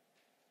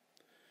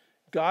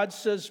 God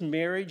says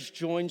marriage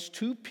joins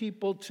two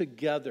people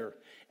together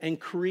and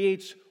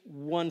creates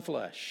one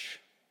flesh.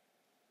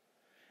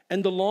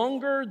 And the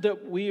longer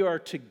that we are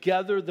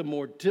together, the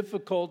more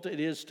difficult it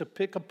is to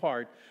pick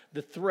apart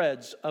the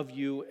threads of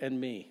you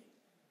and me.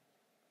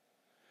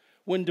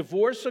 When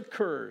divorce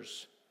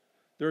occurs,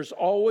 there's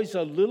always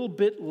a little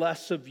bit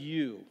less of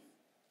you,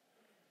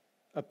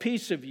 a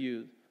piece of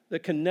you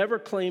that you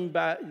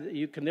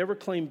can never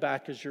claim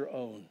back as your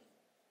own.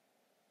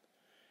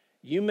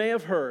 You may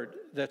have heard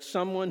that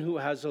someone who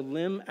has a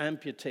limb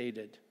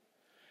amputated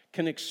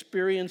can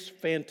experience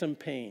phantom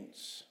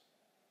pains.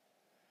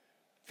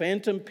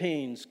 Phantom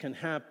pains can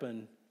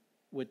happen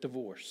with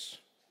divorce.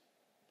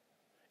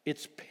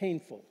 It's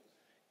painful.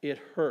 It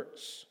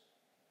hurts.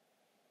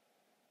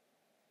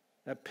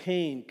 That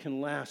pain can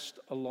last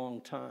a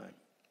long time.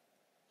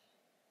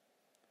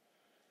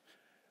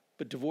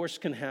 But divorce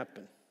can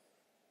happen.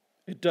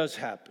 It does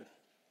happen.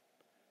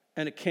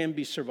 And it can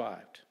be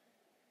survived.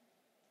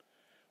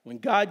 When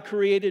God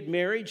created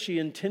marriage, He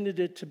intended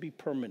it to be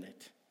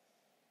permanent.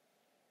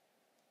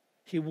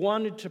 He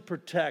wanted to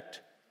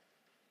protect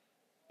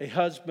a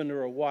husband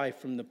or a wife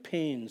from the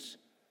pains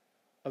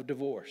of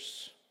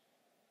divorce.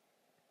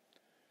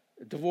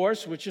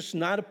 Divorce was just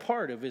not a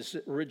part of His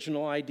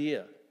original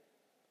idea.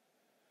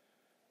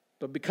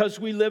 But because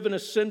we live in a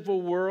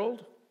sinful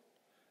world,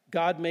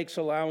 God makes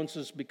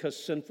allowances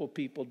because sinful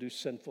people do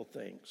sinful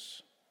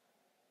things.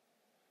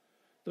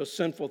 Those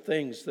sinful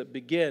things that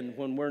begin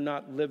when we're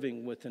not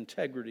living with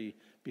integrity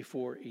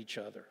before each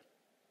other.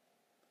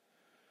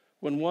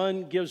 When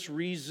one gives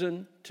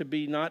reason to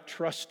be not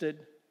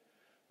trusted,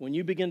 when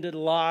you begin to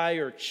lie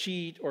or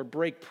cheat or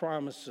break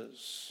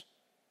promises,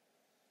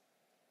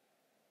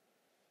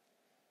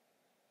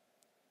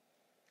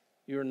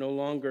 you are no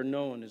longer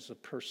known as a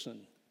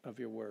person of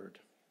your word.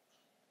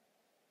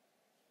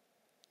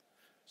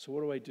 So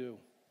what do I do?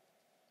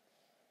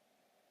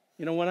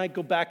 You know, when I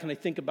go back and I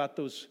think about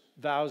those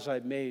vows I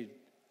made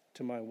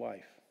to my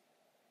wife,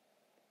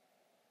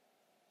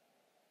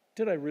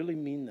 did I really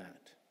mean that?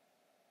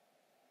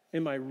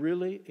 Am I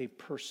really a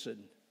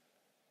person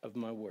of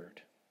my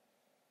word?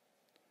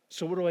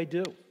 So what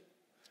do?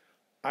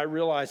 I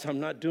realize I'm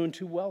not doing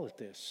too well at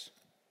this.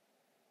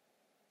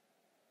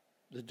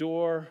 The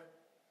door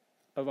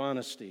of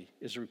honesty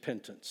is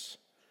repentance.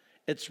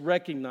 It's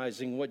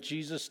recognizing what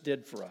Jesus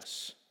did for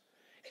us.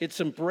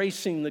 It's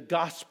embracing the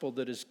gospel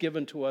that is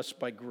given to us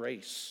by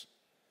grace.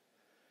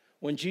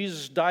 When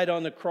Jesus died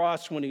on the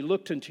cross, when he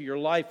looked into your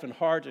life and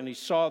heart and he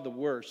saw the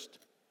worst,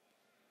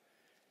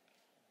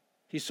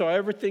 he saw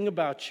everything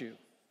about you,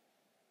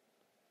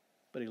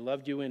 but he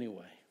loved you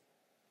anyway.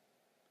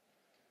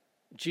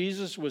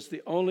 Jesus was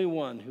the only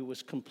one who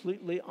was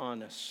completely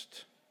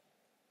honest.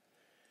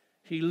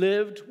 He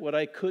lived what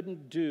I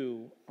couldn't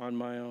do on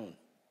my own.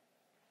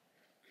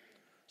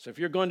 So if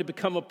you're going to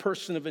become a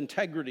person of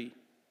integrity,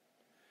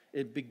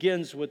 it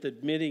begins with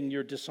admitting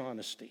your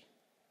dishonesty.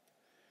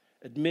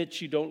 Admit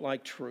you don't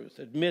like truth.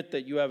 Admit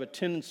that you have a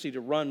tendency to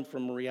run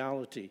from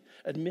reality.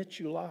 Admit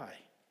you lie.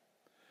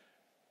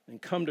 And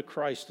come to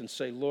Christ and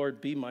say, Lord,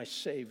 be my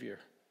Savior.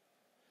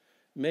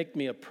 Make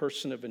me a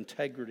person of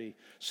integrity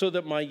so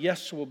that my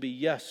yes will be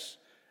yes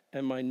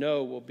and my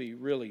no will be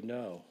really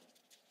no.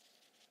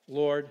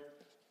 Lord,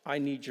 I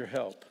need your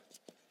help.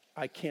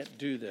 I can't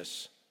do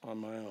this on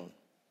my own.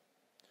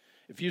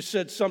 If you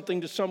said something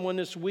to someone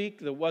this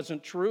week that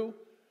wasn't true,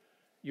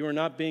 you are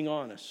not being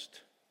honest.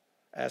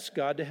 Ask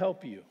God to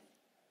help you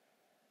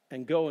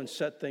and go and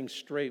set things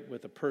straight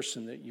with the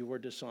person that you were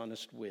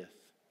dishonest with.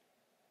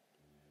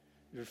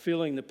 If you're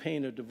feeling the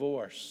pain of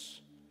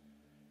divorce,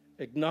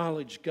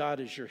 acknowledge God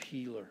as your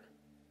healer.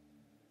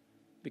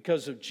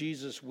 Because of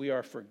Jesus, we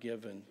are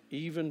forgiven,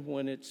 even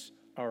when it's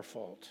our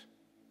fault.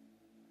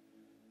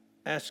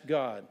 Ask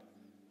God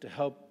to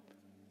help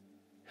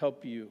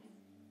you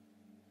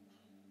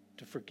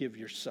to forgive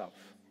yourself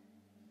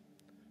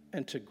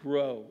and to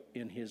grow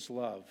in his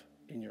love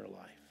in your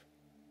life.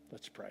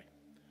 Let's pray.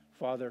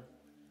 Father,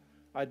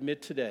 I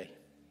admit today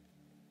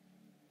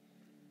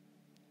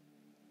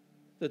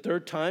that there are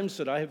times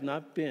that I have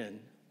not been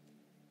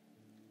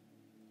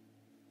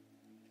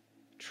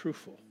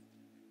truthful.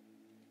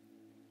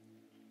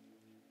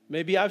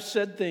 Maybe I've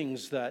said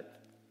things that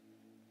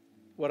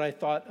what I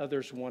thought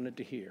others wanted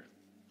to hear.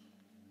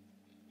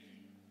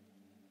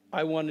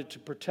 I wanted to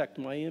protect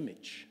my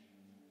image.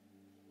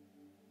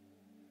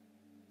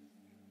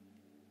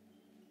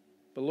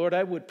 But Lord,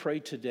 I would pray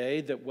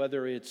today that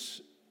whether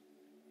it's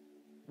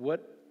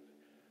what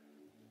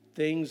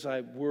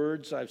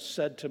words I've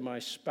said to my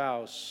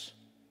spouse,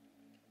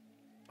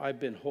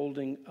 I've been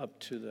holding up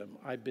to them.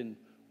 I've been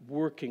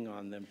working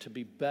on them to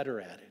be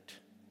better at it.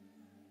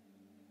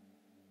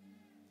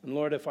 And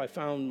Lord, if I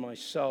found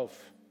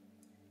myself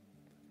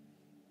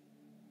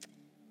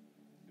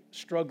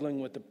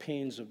struggling with the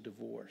pains of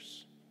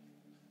divorce,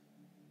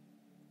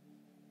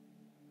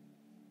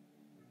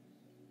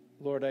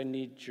 Lord, I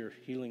need your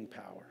healing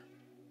power.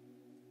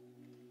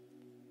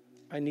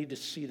 I need to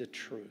see the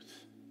truth.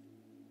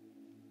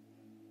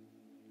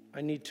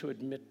 I need to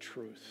admit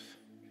truth.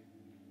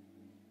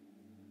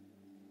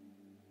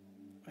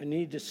 I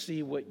need to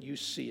see what you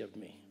see of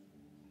me.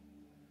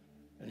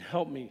 And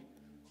help me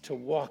to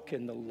walk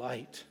in the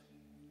light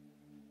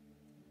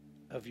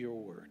of your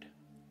word.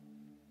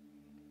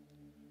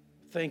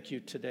 Thank you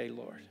today,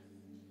 Lord,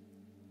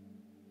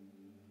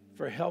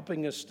 for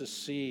helping us to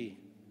see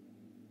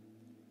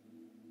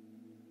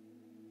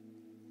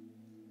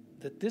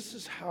that this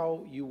is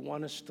how you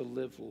want us to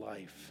live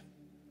life.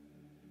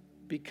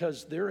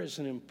 Because there is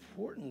an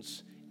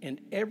importance in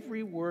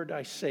every word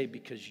I say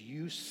because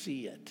you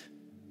see it.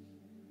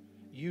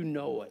 You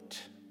know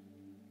it.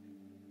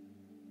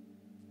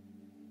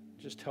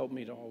 Just help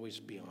me to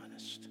always be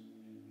honest.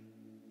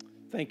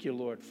 Thank you,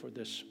 Lord, for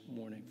this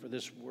morning, for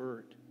this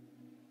word.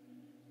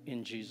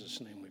 In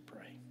Jesus' name we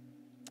pray.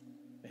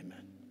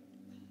 Amen.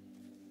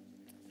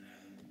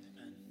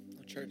 Amen.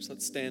 Well, church,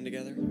 let's stand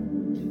together.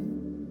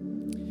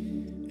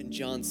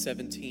 John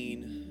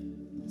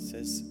 17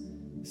 says,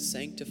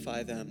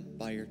 sanctify them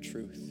by your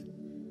truth.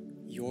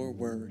 Your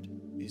word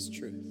is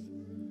truth.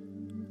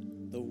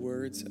 The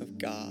words of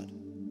God,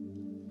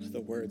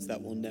 the words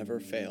that will never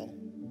fail,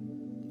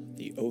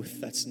 the oath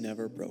that's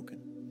never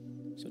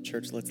broken. So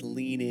church, let's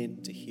lean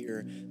in to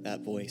hear that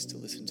voice, to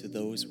listen to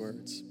those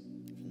words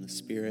from the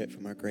Spirit,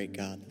 from our great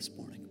God this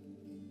morning.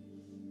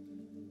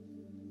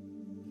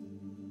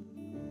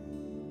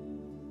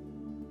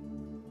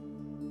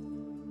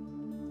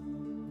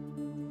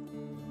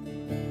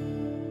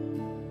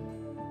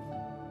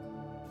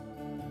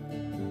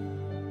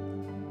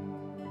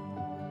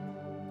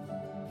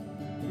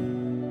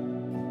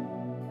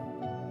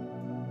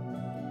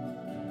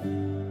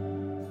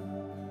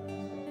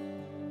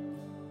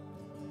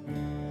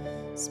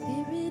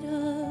 Spirit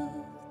of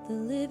the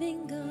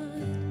living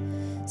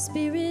God,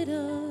 Spirit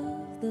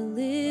of the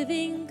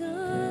living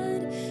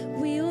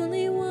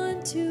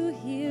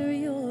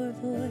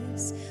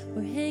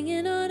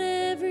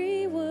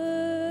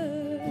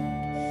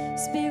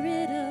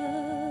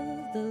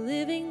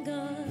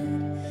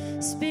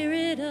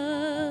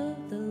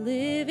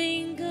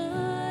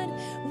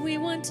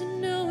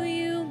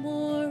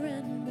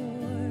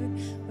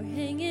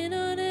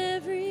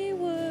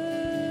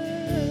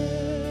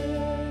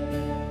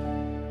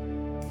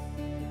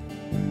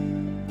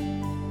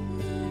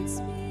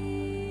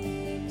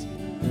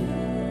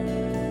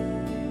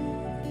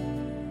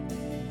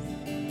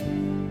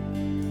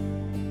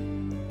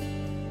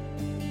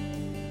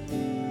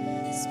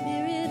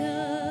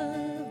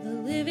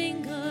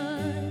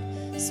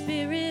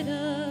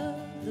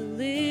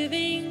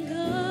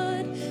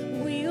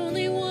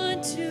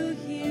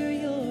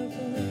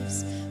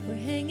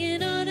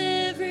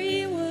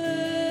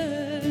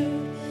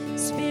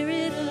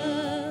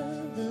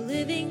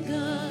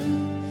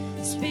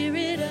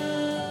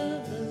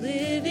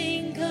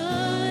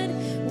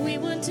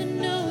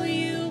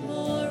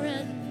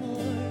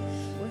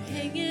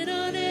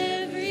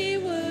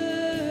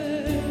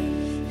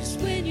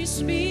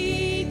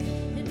speak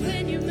and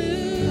when you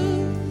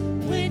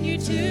move, when you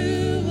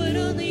do what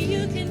only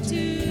you can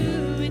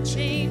do, it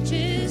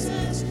changes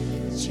us,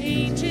 it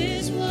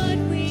changes what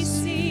we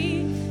see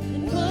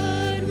and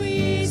what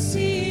we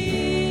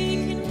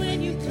seek. And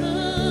when you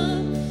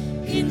come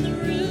in the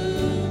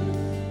room,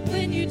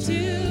 when you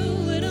do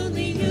what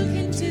only you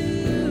can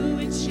do,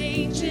 it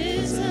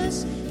changes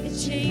us, it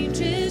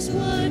changes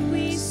what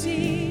we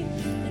see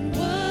and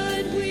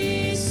what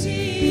we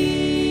see.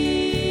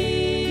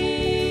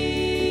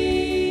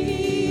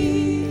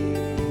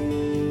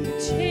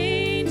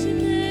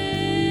 Changing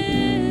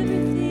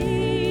everything.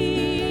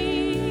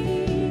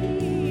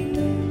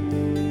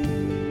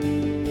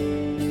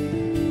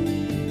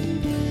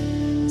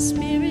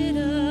 Spirit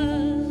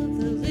of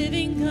the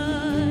living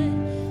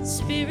God,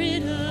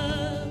 Spirit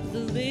of the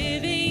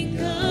living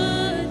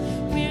God,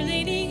 we're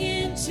leaning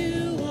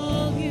into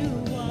all you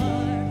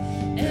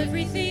are.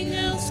 Everything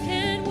else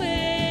can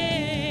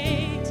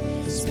wait.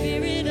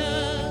 Spirit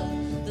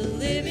of the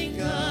living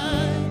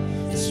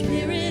God,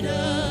 Spirit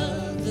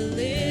of the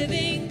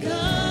living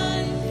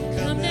God,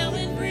 come now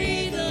and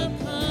breathe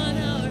upon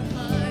our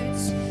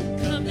hearts.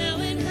 Come now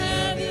and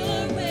have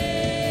your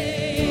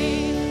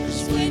way.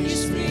 'Cause when you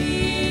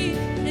speak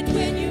and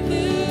when you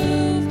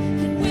move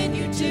and when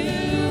you do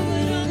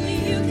what only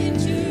you can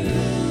do,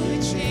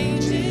 it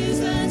changes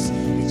us,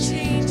 it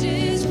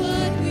changes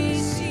what we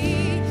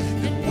see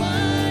and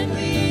what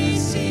we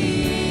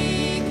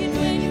seek. And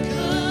when you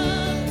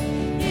come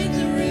in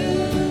the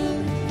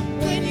room,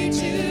 when you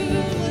do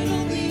what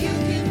only you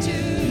can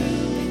do,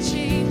 it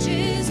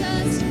changes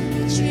us,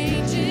 it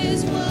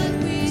changes what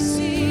we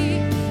see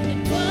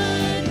and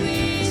what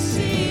we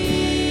seek.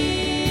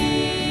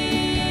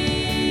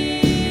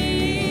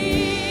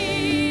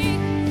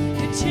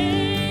 You're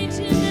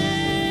changing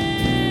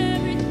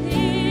everything.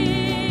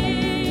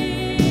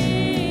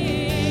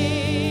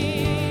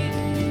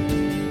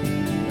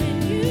 When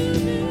you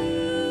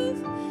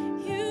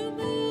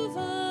move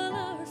all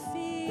our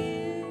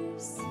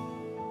fears.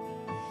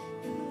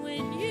 And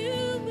when you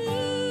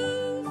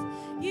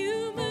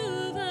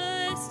move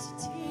us to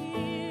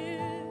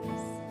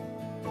tears.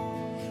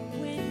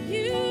 When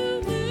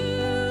you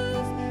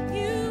move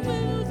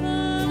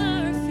all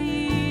our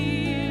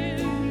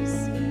fears.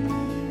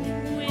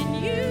 And when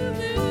you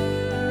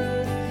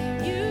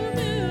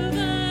move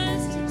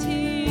us to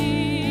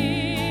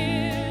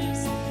tears.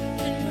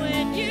 And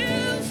when you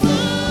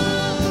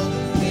fall,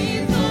 we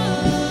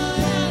fall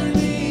on our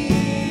knees.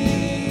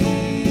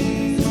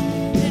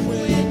 And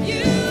when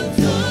you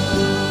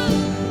fall,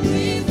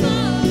 we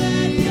fall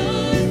at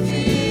your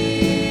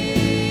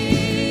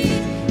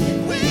feet. And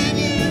when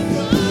you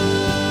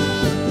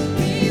fall,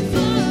 we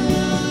fall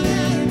on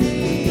our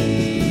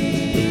knees.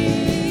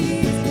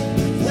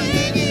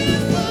 When you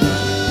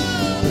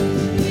fall,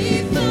 we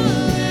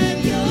fall at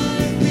your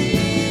feet.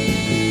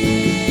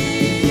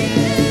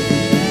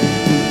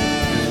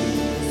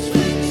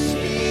 When you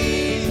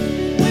speak,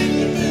 when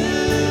you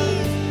move,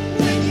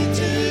 when you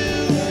do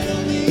what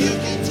only you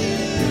can do,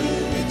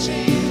 it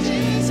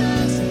changes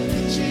us,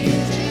 it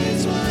changes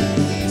what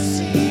we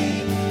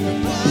see and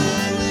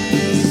what we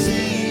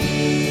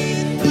see.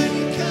 When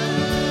you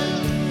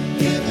come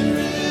in the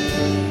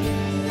room,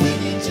 when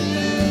you do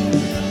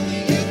what only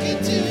you can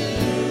do,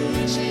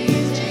 it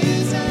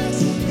changes us,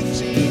 it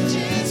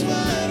changes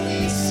what we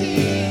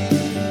see,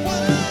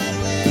 what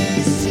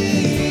we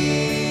see.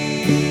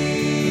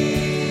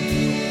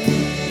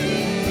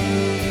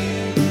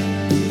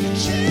 You're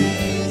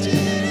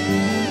changing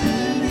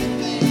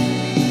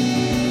everything.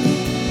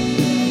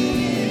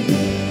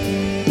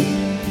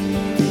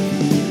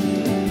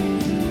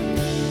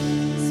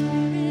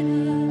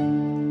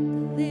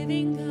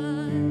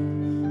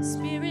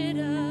 Spirit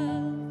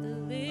of the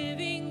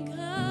living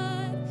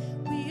God,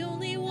 we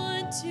only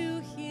want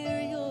to hear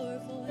your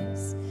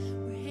voice.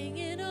 We're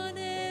hanging on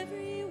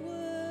every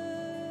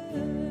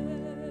word.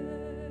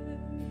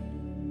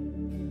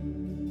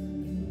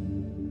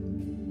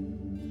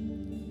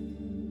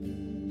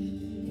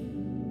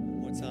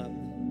 One more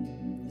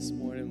time this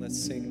morning,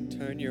 let's sing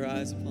Turn Your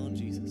Eyes Upon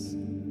Jesus.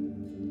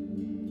 And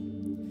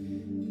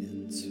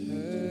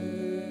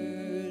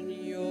turn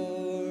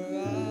your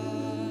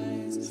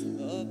eyes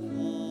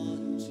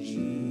upon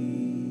Jesus.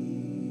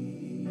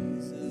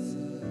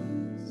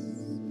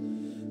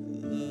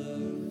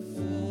 Look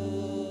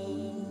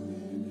full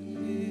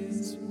in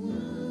his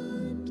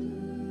wonderful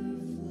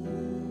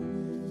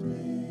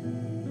face.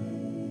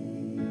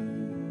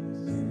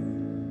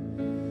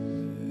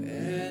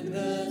 And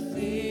the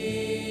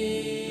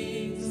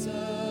things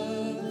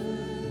of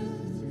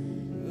earth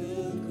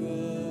will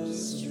grow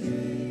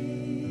strangely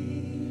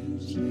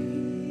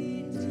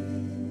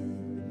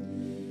dim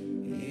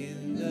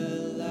in the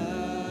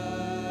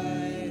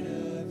light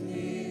of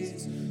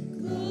his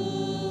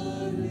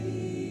glory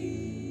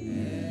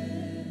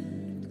and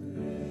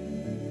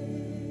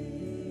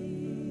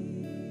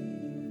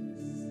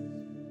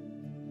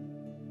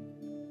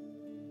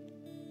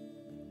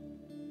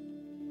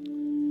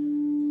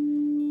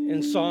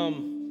In Psalm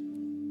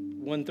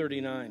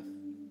 139,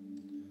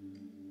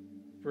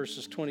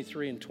 verses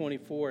 23 and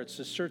 24. It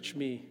says, "Search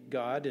me,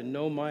 God, and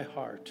know my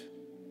heart.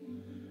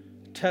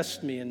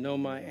 Test me and know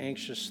my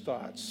anxious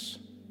thoughts.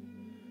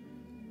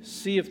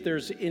 See if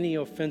there's any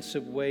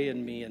offensive way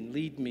in me, and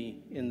lead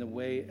me in the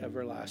way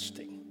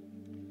everlasting."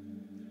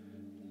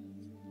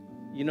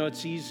 You know,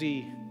 it's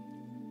easy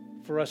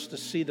for us to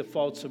see the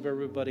faults of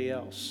everybody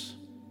else,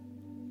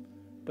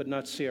 but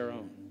not see our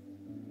own.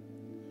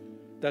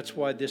 That's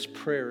why this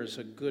prayer is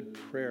a good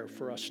prayer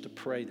for us to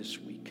pray this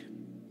week.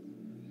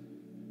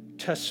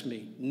 Test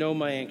me, know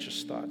my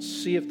anxious thoughts.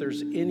 See if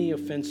there's any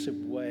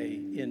offensive way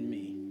in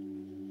me.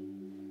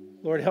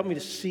 Lord, help me to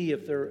see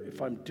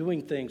if I'm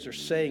doing things or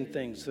saying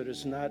things that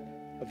is not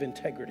of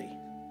integrity.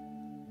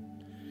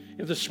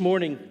 If this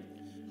morning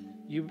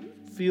you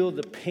feel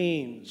the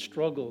pain,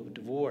 struggle of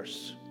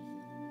divorce,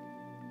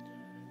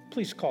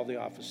 please call the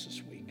office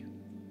this week.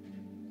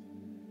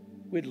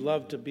 We'd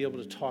love to be able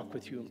to talk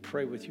with you and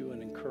pray with you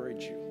and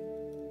encourage you.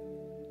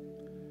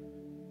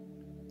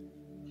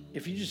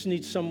 If you just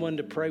need someone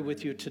to pray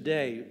with you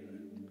today,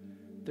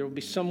 there will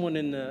be someone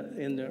in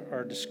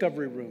our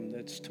discovery room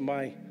that's to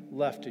my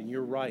left and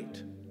your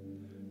right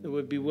that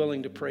would be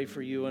willing to pray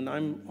for you. And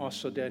I'm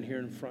also down here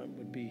in front,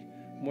 would be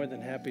more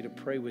than happy to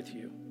pray with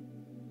you,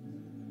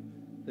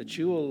 that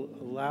you will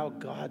allow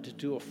God to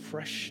do a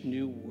fresh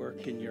new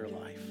work in your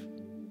life.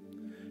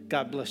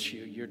 God bless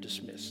you. You're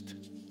dismissed.